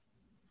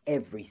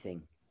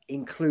everything,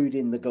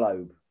 including the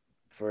globe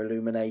for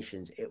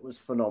Illuminations. It was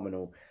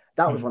phenomenal.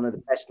 That was one of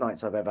the best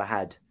nights I've ever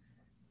had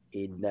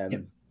in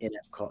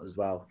Epcot as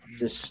well.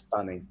 Just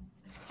stunning.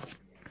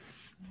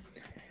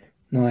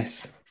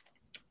 Nice.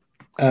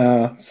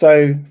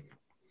 So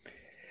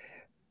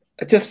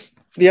just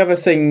the other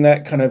thing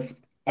that kind of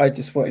I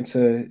just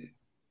wanted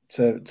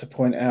to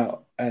point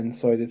out, and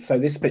so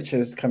this picture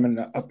is coming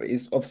up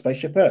is of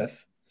Spaceship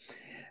Earth,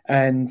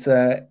 and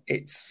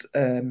it's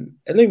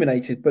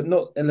illuminated, but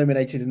not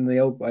illuminated in the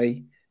old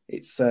way.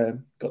 It's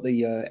got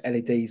the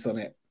LEDs on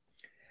it.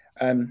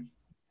 Can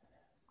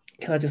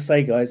I just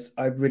say, guys,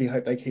 I really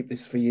hope they keep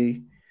this for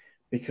you,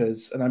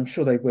 and I'm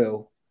sure they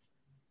will,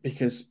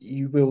 because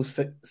you will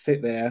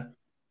sit there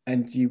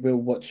and you will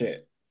watch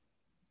it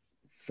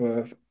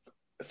for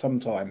some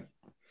time.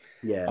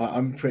 Yeah,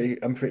 I'm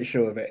pretty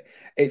sure of it.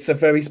 It's a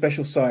very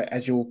special sight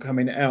as you're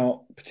coming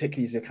out,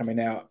 particularly as you're coming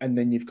out, and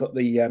then you've got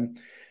the old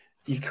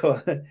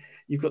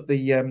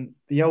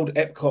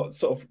Epcot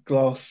sort of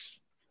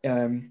glass.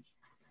 I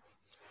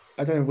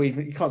don't know,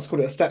 you can't call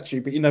it a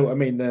statue, but you know what I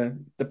mean.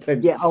 The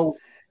plinths. Yeah. Oh,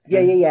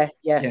 yeah.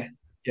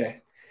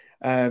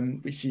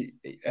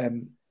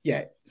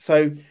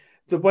 So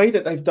the way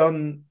that they've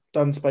done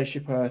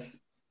Spaceship Earth,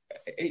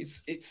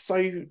 it's so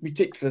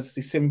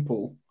ridiculously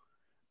simple,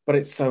 but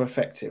it's so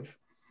effective.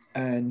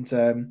 And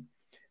again,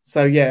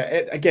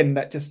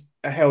 that just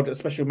held a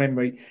special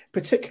memory,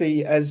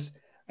 particularly as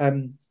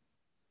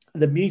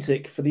the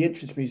music for the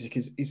entrance music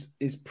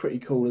is pretty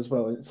cool as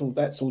well.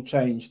 That's all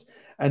changed,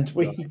 and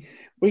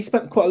we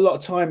spent quite a lot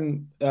of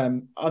time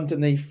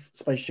underneath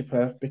Spaceship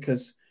Earth,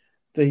 because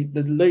the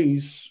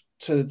loos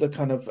to the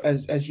kind of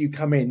as you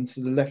come in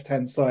to the left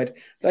hand side,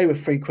 they were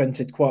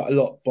frequented quite a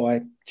lot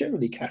by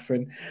generally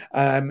Catherine.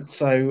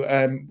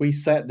 So we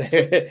sat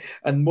there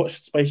and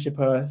watched Spaceship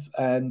Earth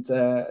and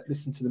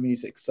listened to the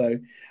music. So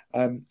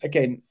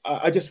again,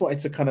 I just wanted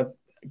to kind of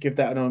give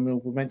that an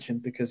honorable mention,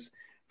 because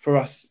for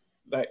us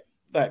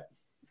that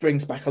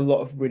brings back a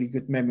lot of really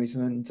good memories,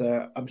 and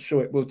I'm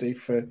sure it will do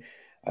for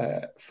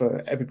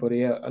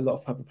everybody, a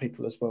lot of other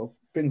people as well.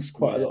 Brings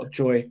quite a lot of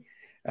joy.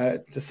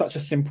 Just such a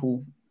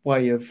simple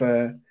way of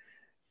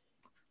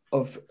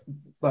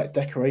like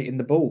decorating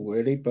the ball,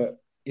 really,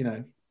 but you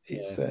know,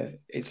 it's a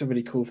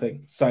really cool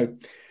thing. So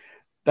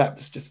that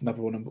was just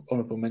another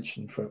honorable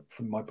mention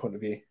from my point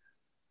of view.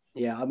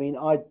 Yeah, I mean,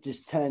 I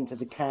just turned to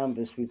the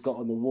canvas we've got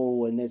on the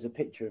wall, and there's a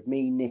picture of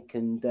me, Nick,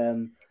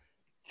 and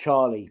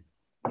Charlie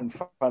in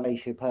front of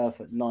Spaceship Earth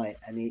at night,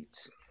 and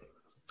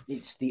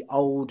it's the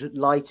old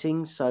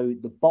lighting. So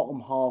the bottom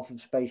half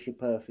of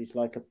Spaceship Earth is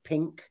like a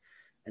pink,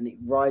 and it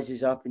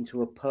rises up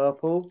into a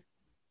purple,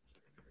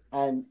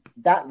 and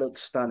that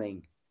looks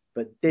stunning.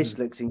 But this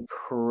looks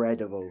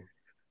incredible.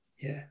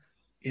 Yeah,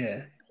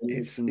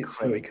 it's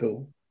very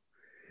cool.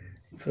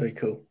 It's very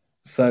cool.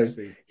 So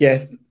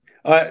yeah.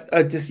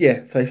 I just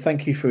so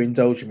thank you for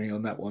indulging me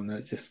on that one.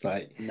 It's just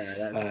like no,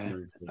 that's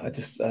I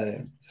just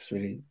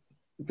really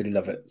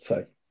love it.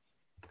 So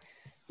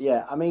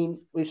Yeah, I mean,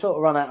 we've sort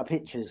of run out of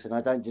pictures, and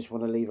I don't just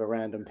want to leave a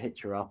random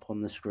picture up on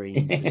the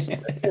screen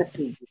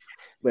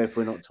where if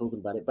we're not talking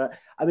about it. But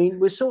I mean,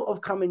 we're sort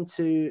of coming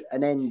to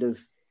an end of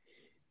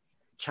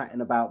chatting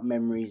about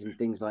memories and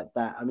things like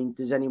that. I mean,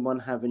 does anyone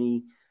have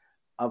any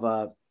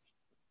other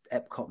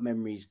Epcot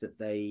memories that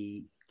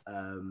they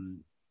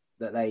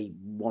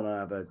want to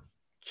have a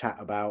chat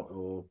about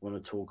or want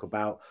to talk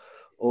about?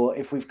 Or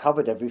if we've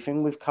covered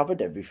everything, we've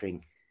covered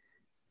everything.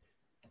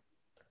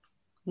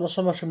 Not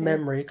so much a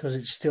memory because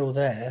it's still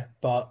there,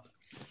 but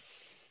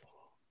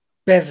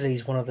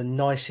Beverly's one of the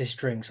nicest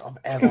drinks I've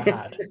ever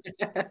had.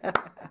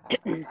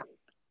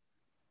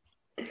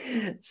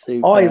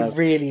 I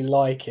really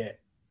like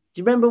it.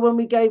 Do you remember when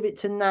we gave it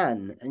to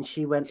Nan and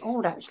she went,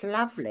 "Oh, that's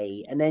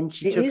lovely," and then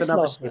she took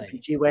another sip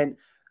and she went,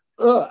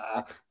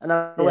 "Ugh," and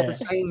I went, "The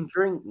same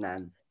drink,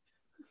 Nan."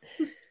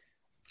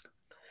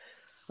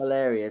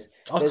 Hilarious.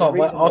 I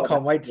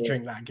can't wait to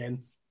drink that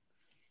again.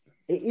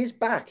 It is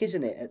back,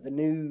 isn't it? At the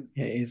new.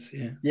 Yeah, it is.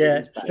 Yeah. Yeah,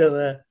 it's still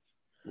there.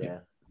 Yeah.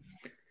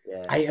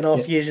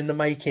 8.5 years in the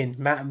making.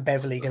 Matt and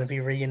Beverly going to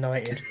be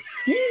reunited.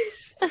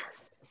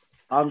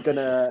 I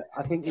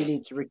think we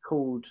need to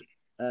record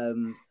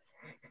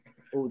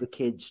all the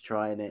kids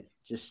trying it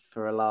just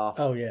for a laugh.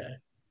 Oh yeah.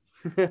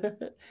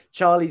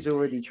 Charlie's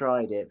already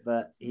tried it,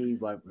 but he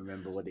won't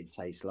remember what it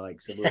tastes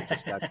like. So we'll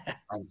just go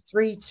on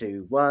 3,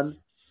 2, 1.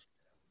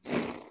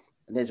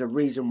 And there's a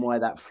reason why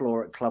that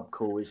floor at Club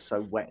Cool is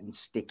so wet and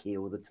sticky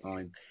all the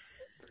time.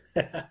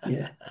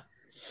 Yeah.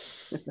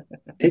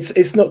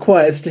 It's not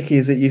quite as sticky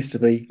as it used to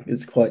be.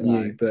 It's quite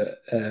new,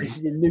 but this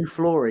is the new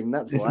flooring.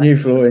 That's it's why. new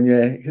flooring.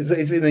 Yeah,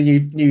 it's in a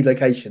new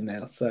location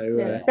now. So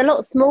it's a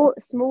lot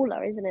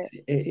smaller, isn't it?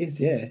 It is.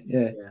 Yeah.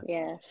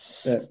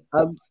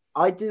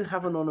 I do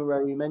have an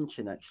honorary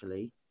mention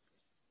actually.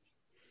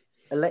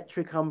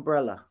 Electric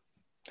Umbrella.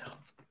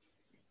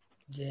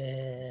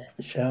 Yeah.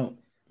 Shout.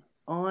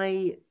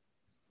 I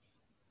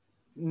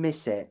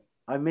miss it.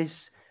 I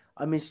miss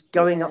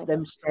going up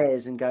them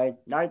stairs and going,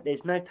 "No,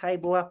 there's no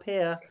table up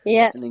here."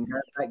 Yeah. And then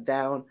going back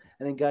down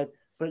and then going,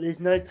 "But there's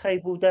no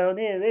table down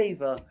here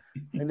either."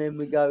 And then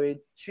we're going,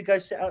 "Should we go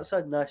sit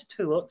outside?" "No, it's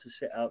too hot to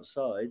sit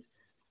outside."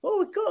 "Oh,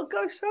 we've got to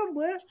go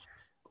somewhere."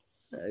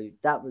 So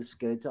that was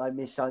good. I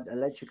miss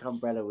Electric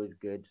Umbrella was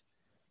good.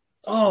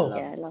 Oh,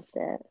 I loved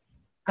it.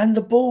 And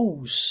the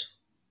balls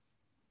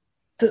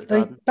that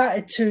they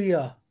batted to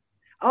you.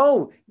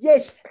 Oh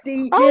yes,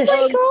 my god!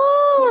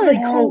 What are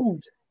they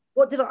called?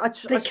 What did I?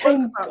 They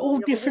came all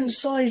different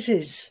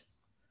sizes.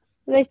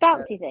 Those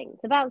bouncy things,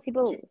 the bouncy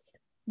balls.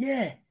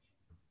 Yeah,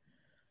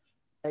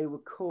 they were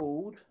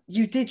called.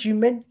 You did. You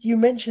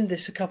mentioned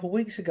this a couple of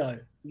weeks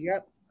ago.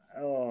 Yep.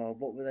 Oh,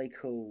 what were they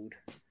called?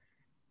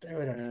 They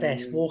were the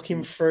best.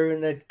 Walking through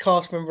and the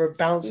cast member would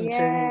bounce them to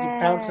you, and you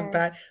bounce them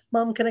back.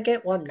 "Mum, can I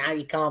get one?" "No,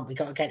 you can't. We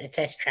got to get a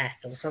test track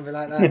or something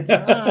like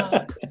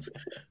that."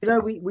 You know,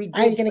 we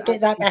how are you going to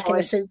get that back in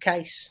the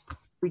suitcase?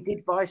 We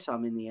did buy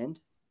some in the end.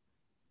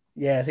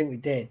 Yeah, I think we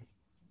did.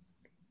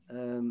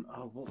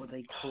 What were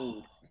they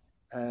called?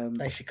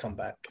 They should come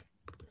back.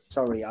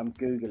 Sorry, I'm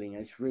Googling.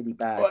 It's really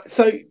bad.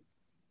 So,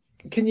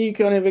 can you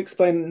kind of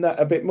explain that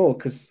a bit more?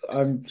 Because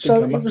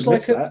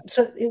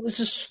it was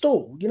a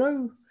stall, you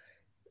know.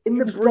 In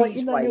the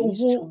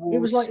it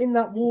was like in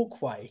that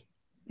walkway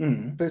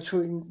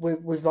between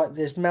with like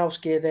there's mouse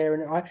gear there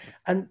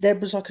and there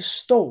was like a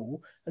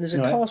stall and there's a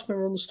cast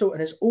member on the stall and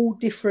there's all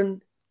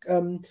different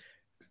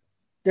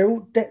they've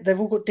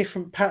all got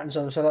different patterns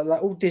on them, so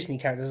like all Disney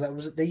characters.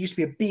 There used to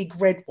be a big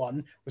red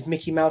one with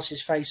Mickey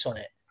Mouse's face on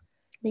it.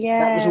 Yeah,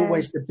 that was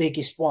always the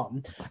biggest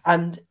one,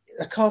 and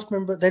a cast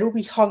member, they'd all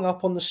be hung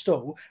up on the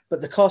stall, but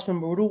the cast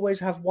member would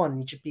always have one.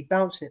 You'd just be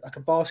bouncing it like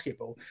a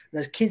basketball, and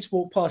as kids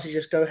walk past, you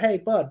just go, "Hey,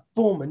 bud,"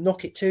 boom, and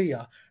knock it to you,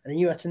 and then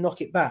you had to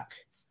knock it back.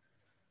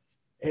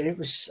 And it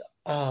was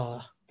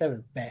they were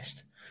the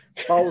best.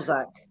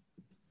 Balzac.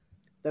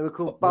 They were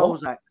called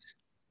Balzacs.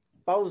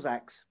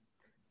 Balzacs.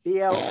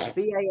 BALZAK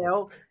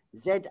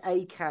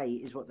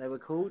is what they were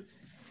called.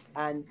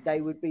 And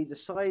they would be the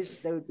size.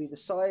 They would be the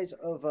size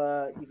of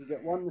you could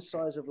get one the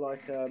size of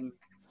like a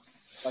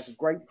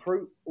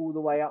grapefruit, all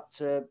the way up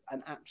to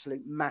an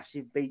absolute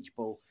massive beach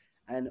ball.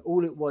 And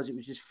all it was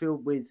just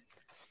filled with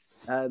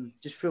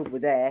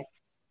air,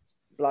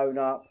 blown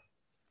up.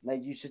 And they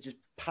used to just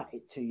pat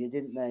it to you,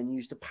 didn't they? And you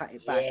used to pat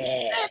it back.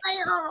 Yeah.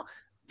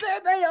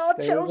 There they are.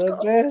 They were the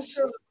best.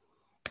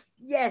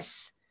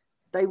 Yes,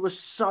 they were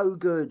so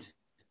good.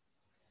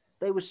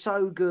 They were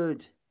so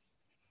good.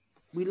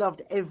 We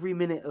loved every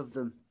minute of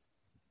them.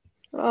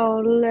 Oh,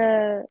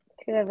 look.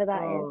 Whoever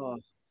that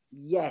is.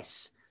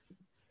 Yes.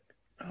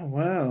 Oh,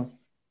 wow.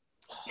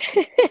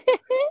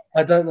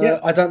 I don't know. Yeah.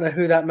 I don't know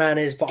who that man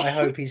is, but I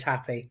hope he's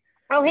happy.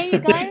 Oh, here you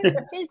go.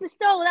 Here's the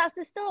stall. That's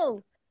the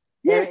stall.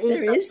 Yeah,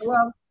 there is.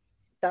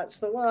 That's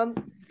the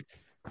one.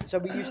 So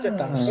we used to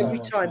every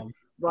time. Fun.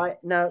 Right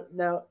now,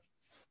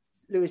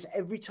 Lewis.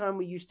 Every time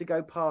we used to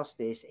go past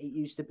this, it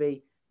used to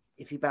be.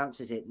 If he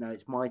bounces it, no,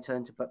 it's my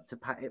turn to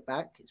pat it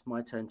back. It's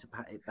my turn to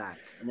pat it back.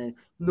 And then,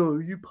 no,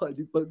 you patted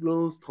it back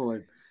last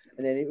time.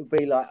 and then it would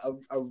be like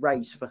a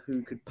race for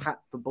who could pat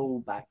the ball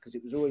back, because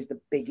it was always the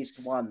biggest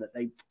one that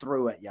they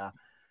threw at you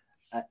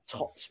at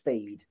top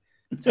speed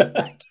to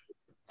back.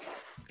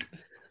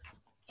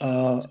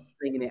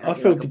 Slinging it I at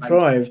you feel like a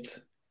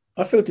deprived.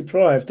 I feel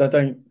deprived. I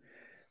don't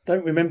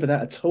remember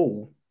that at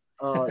all.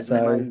 Oh, it's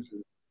So,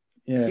 amazing.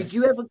 Yeah. Did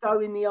you ever go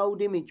in the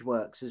old Image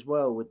Works as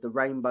well with the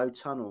Rainbow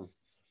Tunnel?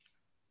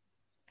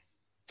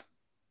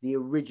 The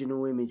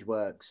original Image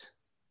Works.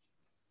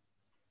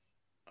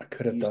 I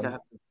could have done.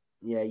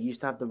 You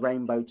used to have the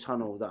Rainbow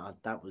Tunnel.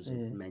 That was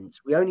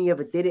immense. We only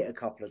ever did it a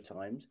couple of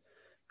times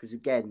because,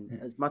 again,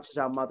 as much as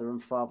our mother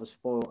and father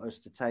spoiled us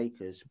to take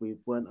us, we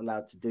weren't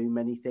allowed to do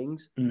many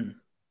things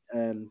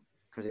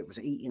because it was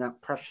eating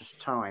up precious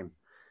time.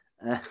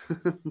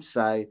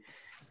 So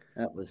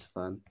that was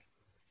fun.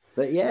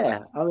 But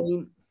yeah, I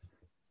mean,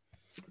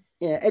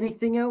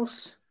 anything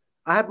else?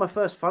 I had my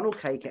first funnel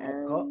cake at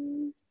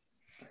Epcot.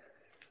 I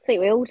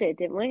think we all did,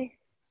 didn't we?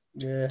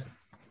 Yeah.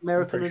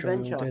 American Pretty sure we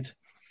all Adventure. did.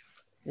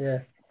 Yeah.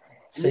 And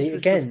See, this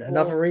was again, before-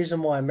 another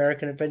reason why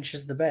American Adventure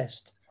is the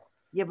best.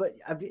 Yeah, but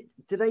do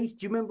you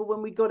remember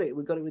when we got it?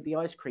 We got it with the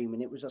ice cream,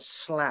 and it was a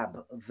slab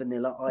of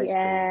vanilla ice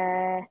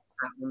cream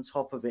on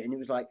top of it, and it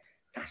was like,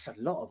 that's a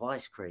lot of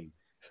ice cream.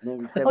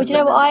 And then do you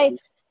know what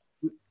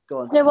Go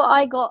on. You know what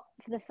I got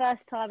for the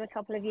first time a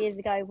couple of years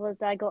ago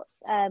was I got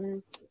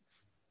in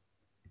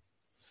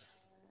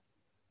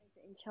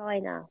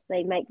China.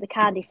 They make the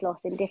candy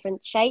floss in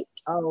different shapes.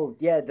 Oh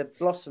yeah, the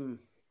blossom.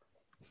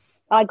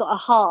 I got a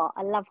heart.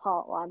 I love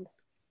heart one.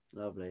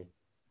 Lovely,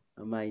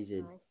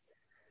 amazing. Nice.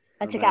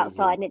 I took it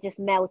outside and it just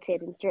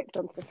melted and dripped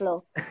onto the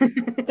floor.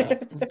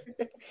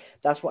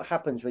 That's what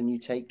happens when you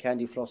take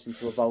candy floss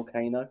into a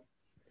volcano.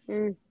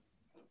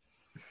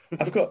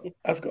 I've got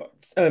a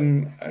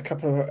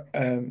couple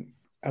of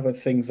other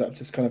things that have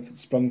just kind of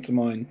sprung to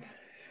mind.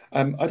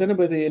 I don't know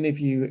whether any of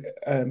you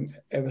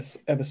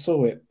ever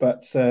saw it,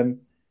 but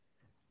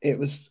it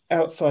was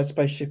outside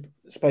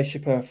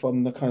Spaceship Earth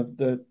on the kind of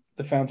the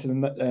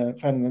Fountain of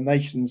the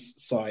Nations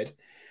side.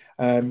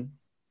 There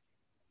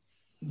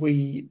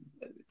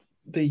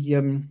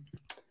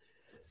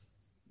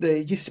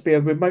used to be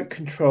a remote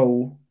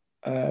control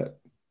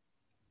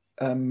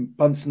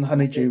Bunsen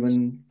Honeydew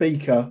and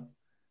Beaker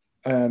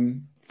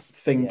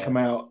thing come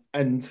out,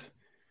 and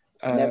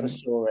never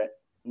saw it.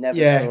 Never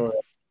saw it.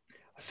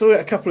 I saw it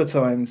a couple of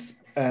times.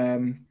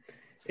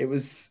 It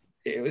was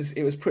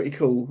pretty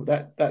cool.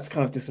 That's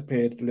kind of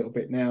disappeared a little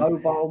bit now.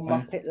 Mobile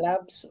Muppet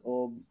Labs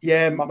or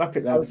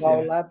Muppet Labs,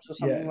 Mobile Labs or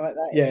something like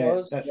that.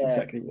 Yeah, that's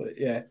exactly what.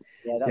 Yeah,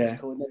 that was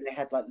cool. And then they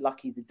had like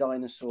Lucky the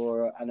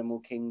Dinosaur, Animal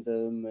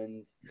Kingdom,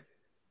 and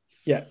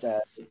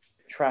the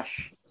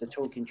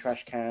talking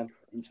trash can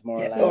in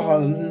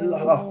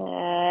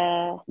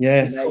Tomorrowland.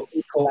 Yes,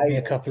 he caught me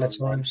a couple of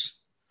times.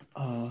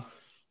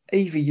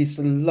 Evie used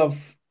to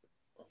love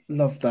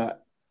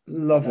that.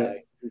 Love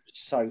it. It was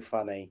so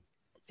funny.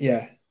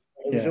 Yeah.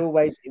 It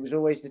was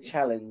always the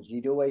challenge.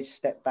 You'd always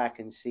step back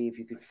and see if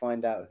you could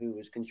find out who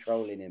was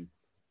controlling him.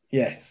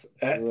 Yes,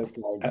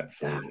 absolutely.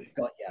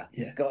 Got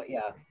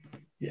ya.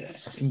 Yeah,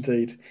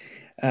 indeed.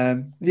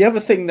 The other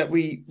thing that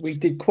we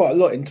did quite a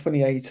lot in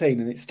 2018,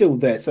 and it's still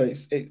there, so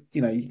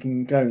you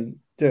can go and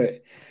do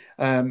it.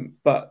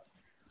 But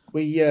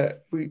we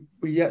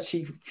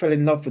actually fell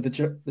in love with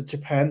the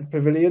Japan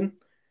Pavilion,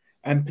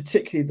 and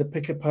particularly the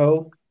Pick a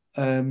Pearl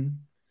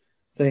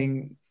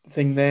thing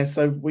there.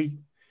 So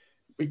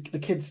the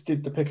kids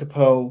did the Pick a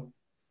Pearl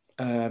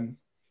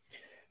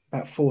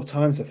about 4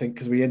 times, I think,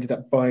 because we ended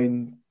up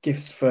buying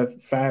gifts for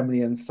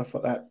family and stuff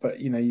like that. But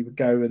you would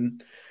go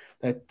and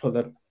they'd put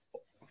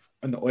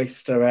an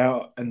oyster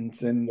out and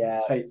then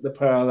take the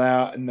pearl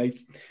out, and they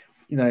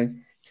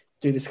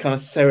do this kind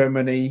of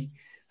ceremony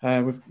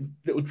with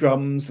little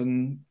drums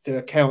and do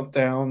a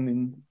countdown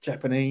in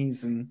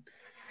Japanese, and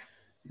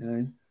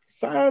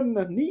san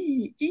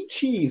ni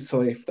ichi.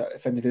 Sorry if that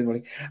offended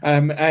anybody.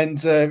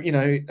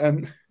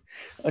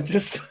 I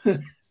just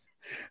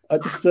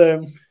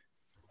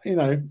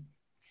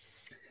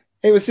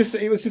it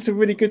was just a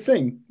really good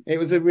thing. It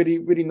was a really,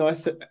 really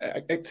nice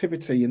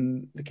activity,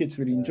 and the kids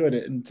really enjoyed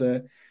it.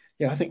 And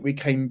I think we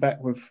came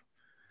back with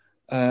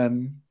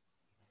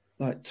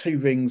like 2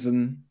 rings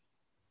and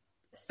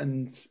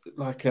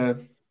like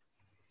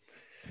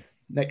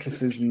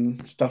necklaces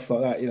and stuff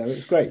like that. It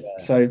was great.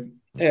 So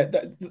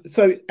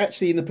so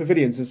actually in the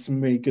pavilions there's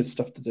some really good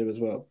stuff to do as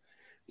well.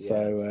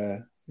 So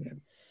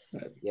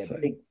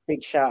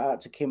big shout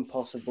out to Kim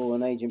Possible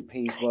and Agent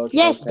P's World.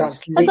 Yes, that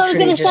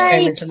literally just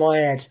came into my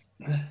head.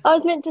 I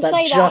was meant to say that.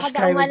 I had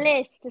that on my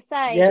list to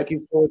say. Yeah.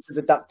 Looking forward to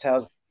the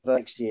DuckTales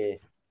next year.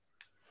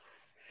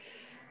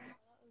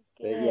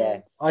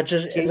 But I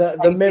just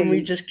the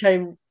memory just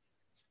came.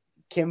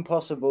 Kim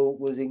Possible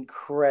was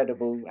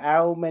incredible.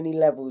 How many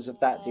levels of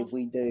that did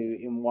we do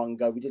in one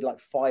go? We did like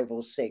 5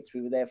 or 6.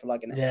 We were there for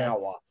like an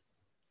hour.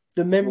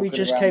 The memory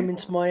just came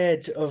into my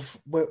head of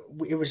where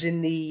it was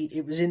in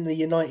the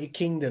United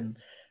Kingdom,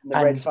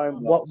 and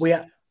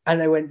and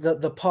they went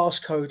the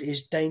passcode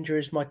is "danger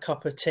is my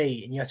cup of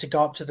tea," and you had to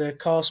go up to the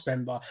cast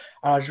member.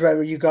 And I just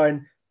remember you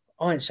going,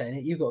 I ain't saying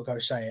it. You got to go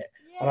say it.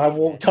 And I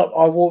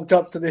walked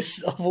up to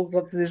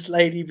this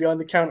lady behind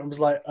the counter and was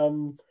like,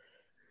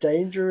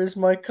 danger is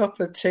my cup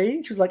of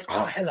tea. She was like,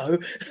 oh, hello.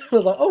 I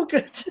was like, oh,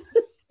 good.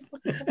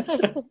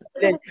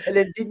 And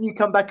then didn't you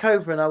come back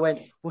over and I went,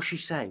 what's she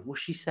say?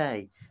 What's she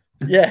say?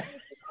 Yeah.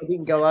 I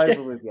didn't go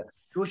over with you.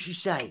 What's she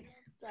say?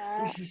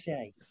 What's she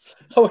say?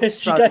 Oh,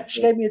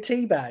 she gave me a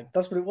tea bag.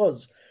 That's what it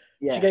was.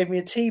 Yeah. She gave me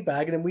a tea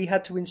bag, and then we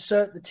had to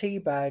insert the tea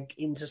bag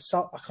into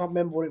some. I can't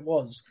remember what it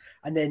was,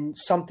 and then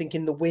something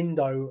in the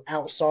window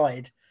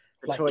outside,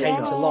 The like toy came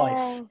shop. to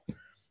life.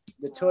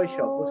 The toy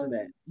shop, wasn't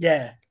it?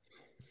 Yeah.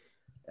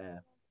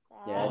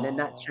 Yeah, and then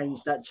that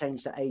changed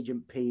to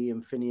Agent P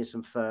and Phineas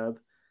and Ferb,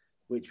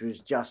 which was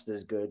just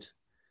as good.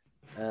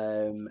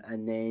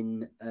 And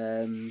then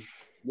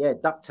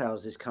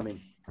DuckTales is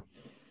coming.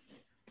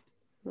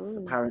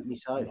 Apparently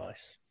so.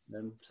 Nice.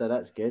 So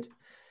that's good.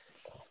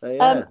 But,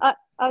 yeah.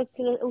 I was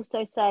going to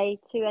also say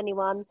to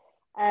anyone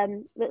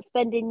that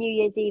spending New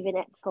Year's Eve in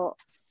Epcot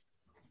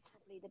is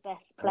probably the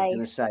best I was going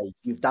to place say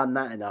you've done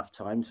that enough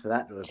times for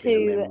that to have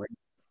been a memory.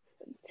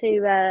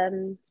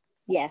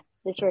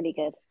 It's really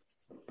good.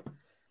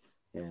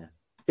 Yeah,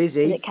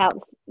 busy. It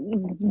counts,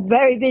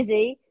 very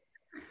busy.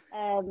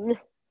 But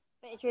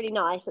it's really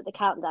nice at the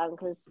countdown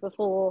because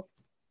before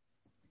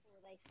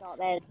they start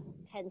their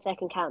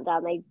 10-second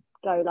countdown, they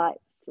go like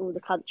all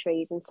the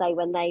countries and say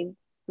when they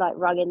like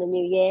rung in the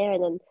new year,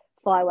 and then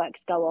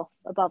fireworks go off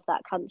above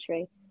that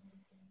country.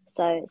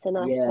 So it's a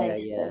nice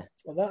place. Yeah.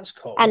 Well, that's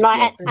cool. And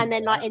like, Yeah. and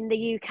then like in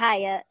the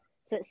UK at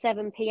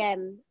 7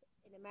 p.m.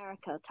 in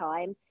America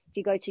time, if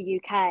you go to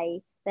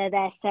UK, they're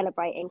there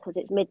celebrating because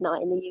it's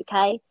midnight in the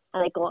UK,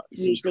 and they got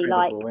It's usually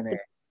like incredible, isn't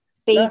it?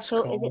 That's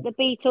Beatles. cool. Is it the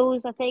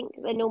Beatles? I think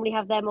they normally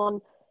have them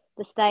on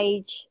the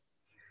stage.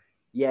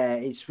 Yeah,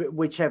 it's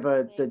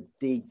whichever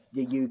the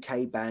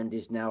UK band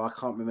is now. I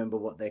can't remember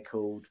what they're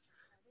called.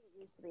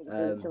 It used to be the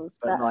Beatles,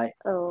 but like,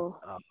 oh.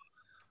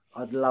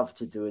 I'd love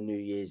to do a New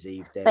Year's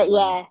Eve there. But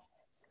yeah,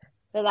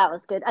 but that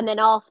was good. And then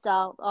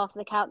after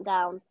the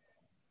countdown,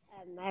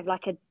 they have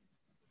like a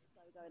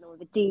going on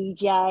with a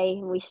DJ,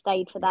 and we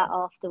stayed for that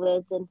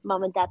afterwards. And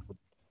Mum and Dad were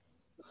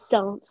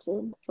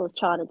dancing or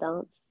trying to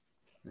dance.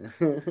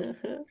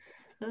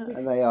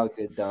 And they are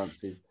good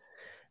dancers.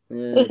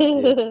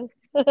 Oh,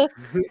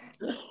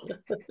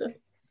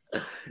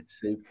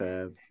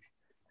 Superb.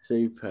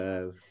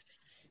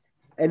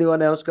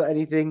 Anyone else got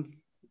anything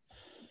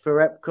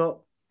for Epcot?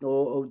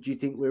 Or do you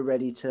think we're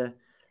ready to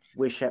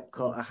wish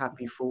Epcot a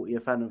happy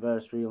 40th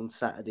anniversary on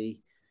Saturday?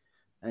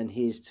 And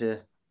here's to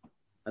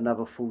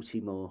another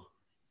 40 more.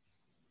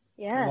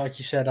 Yeah. Like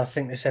you said, I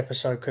think this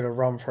episode could have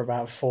run for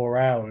about 4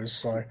 hours.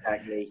 So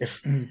Exactly.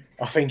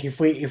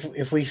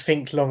 if we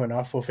think long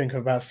enough, we'll think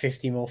of about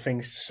 50 more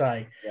things to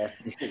say. Yeah,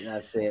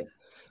 that's it.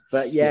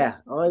 But yeah,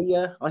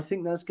 I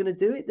think that's going to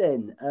do it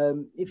then.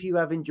 If you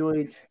have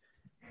enjoyed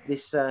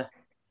this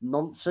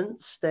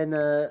nonsense,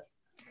 then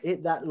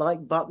hit that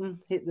like button,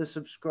 hit the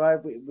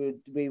subscribe.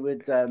 We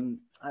would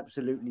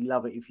absolutely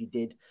love it if you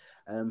did.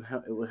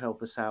 It will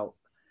help us out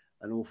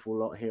an awful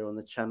lot here on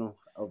the channel.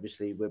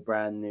 Obviously, we're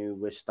brand new.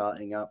 We're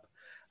starting up.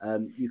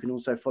 You can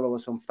also follow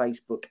us on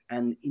Facebook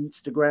and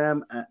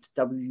Instagram at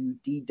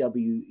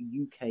WDW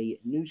UK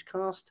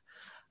Newscast.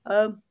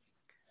 But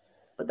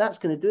that's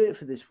going to do it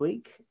for this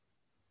week.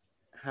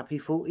 Happy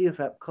 40th,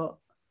 Epcot.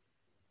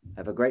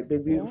 Have a great,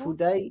 big, beautiful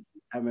day.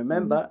 And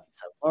remember,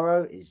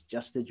 tomorrow is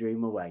just a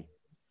dream away.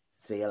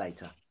 See you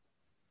later.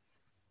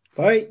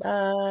 Bye.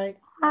 Bye.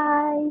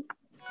 Bye.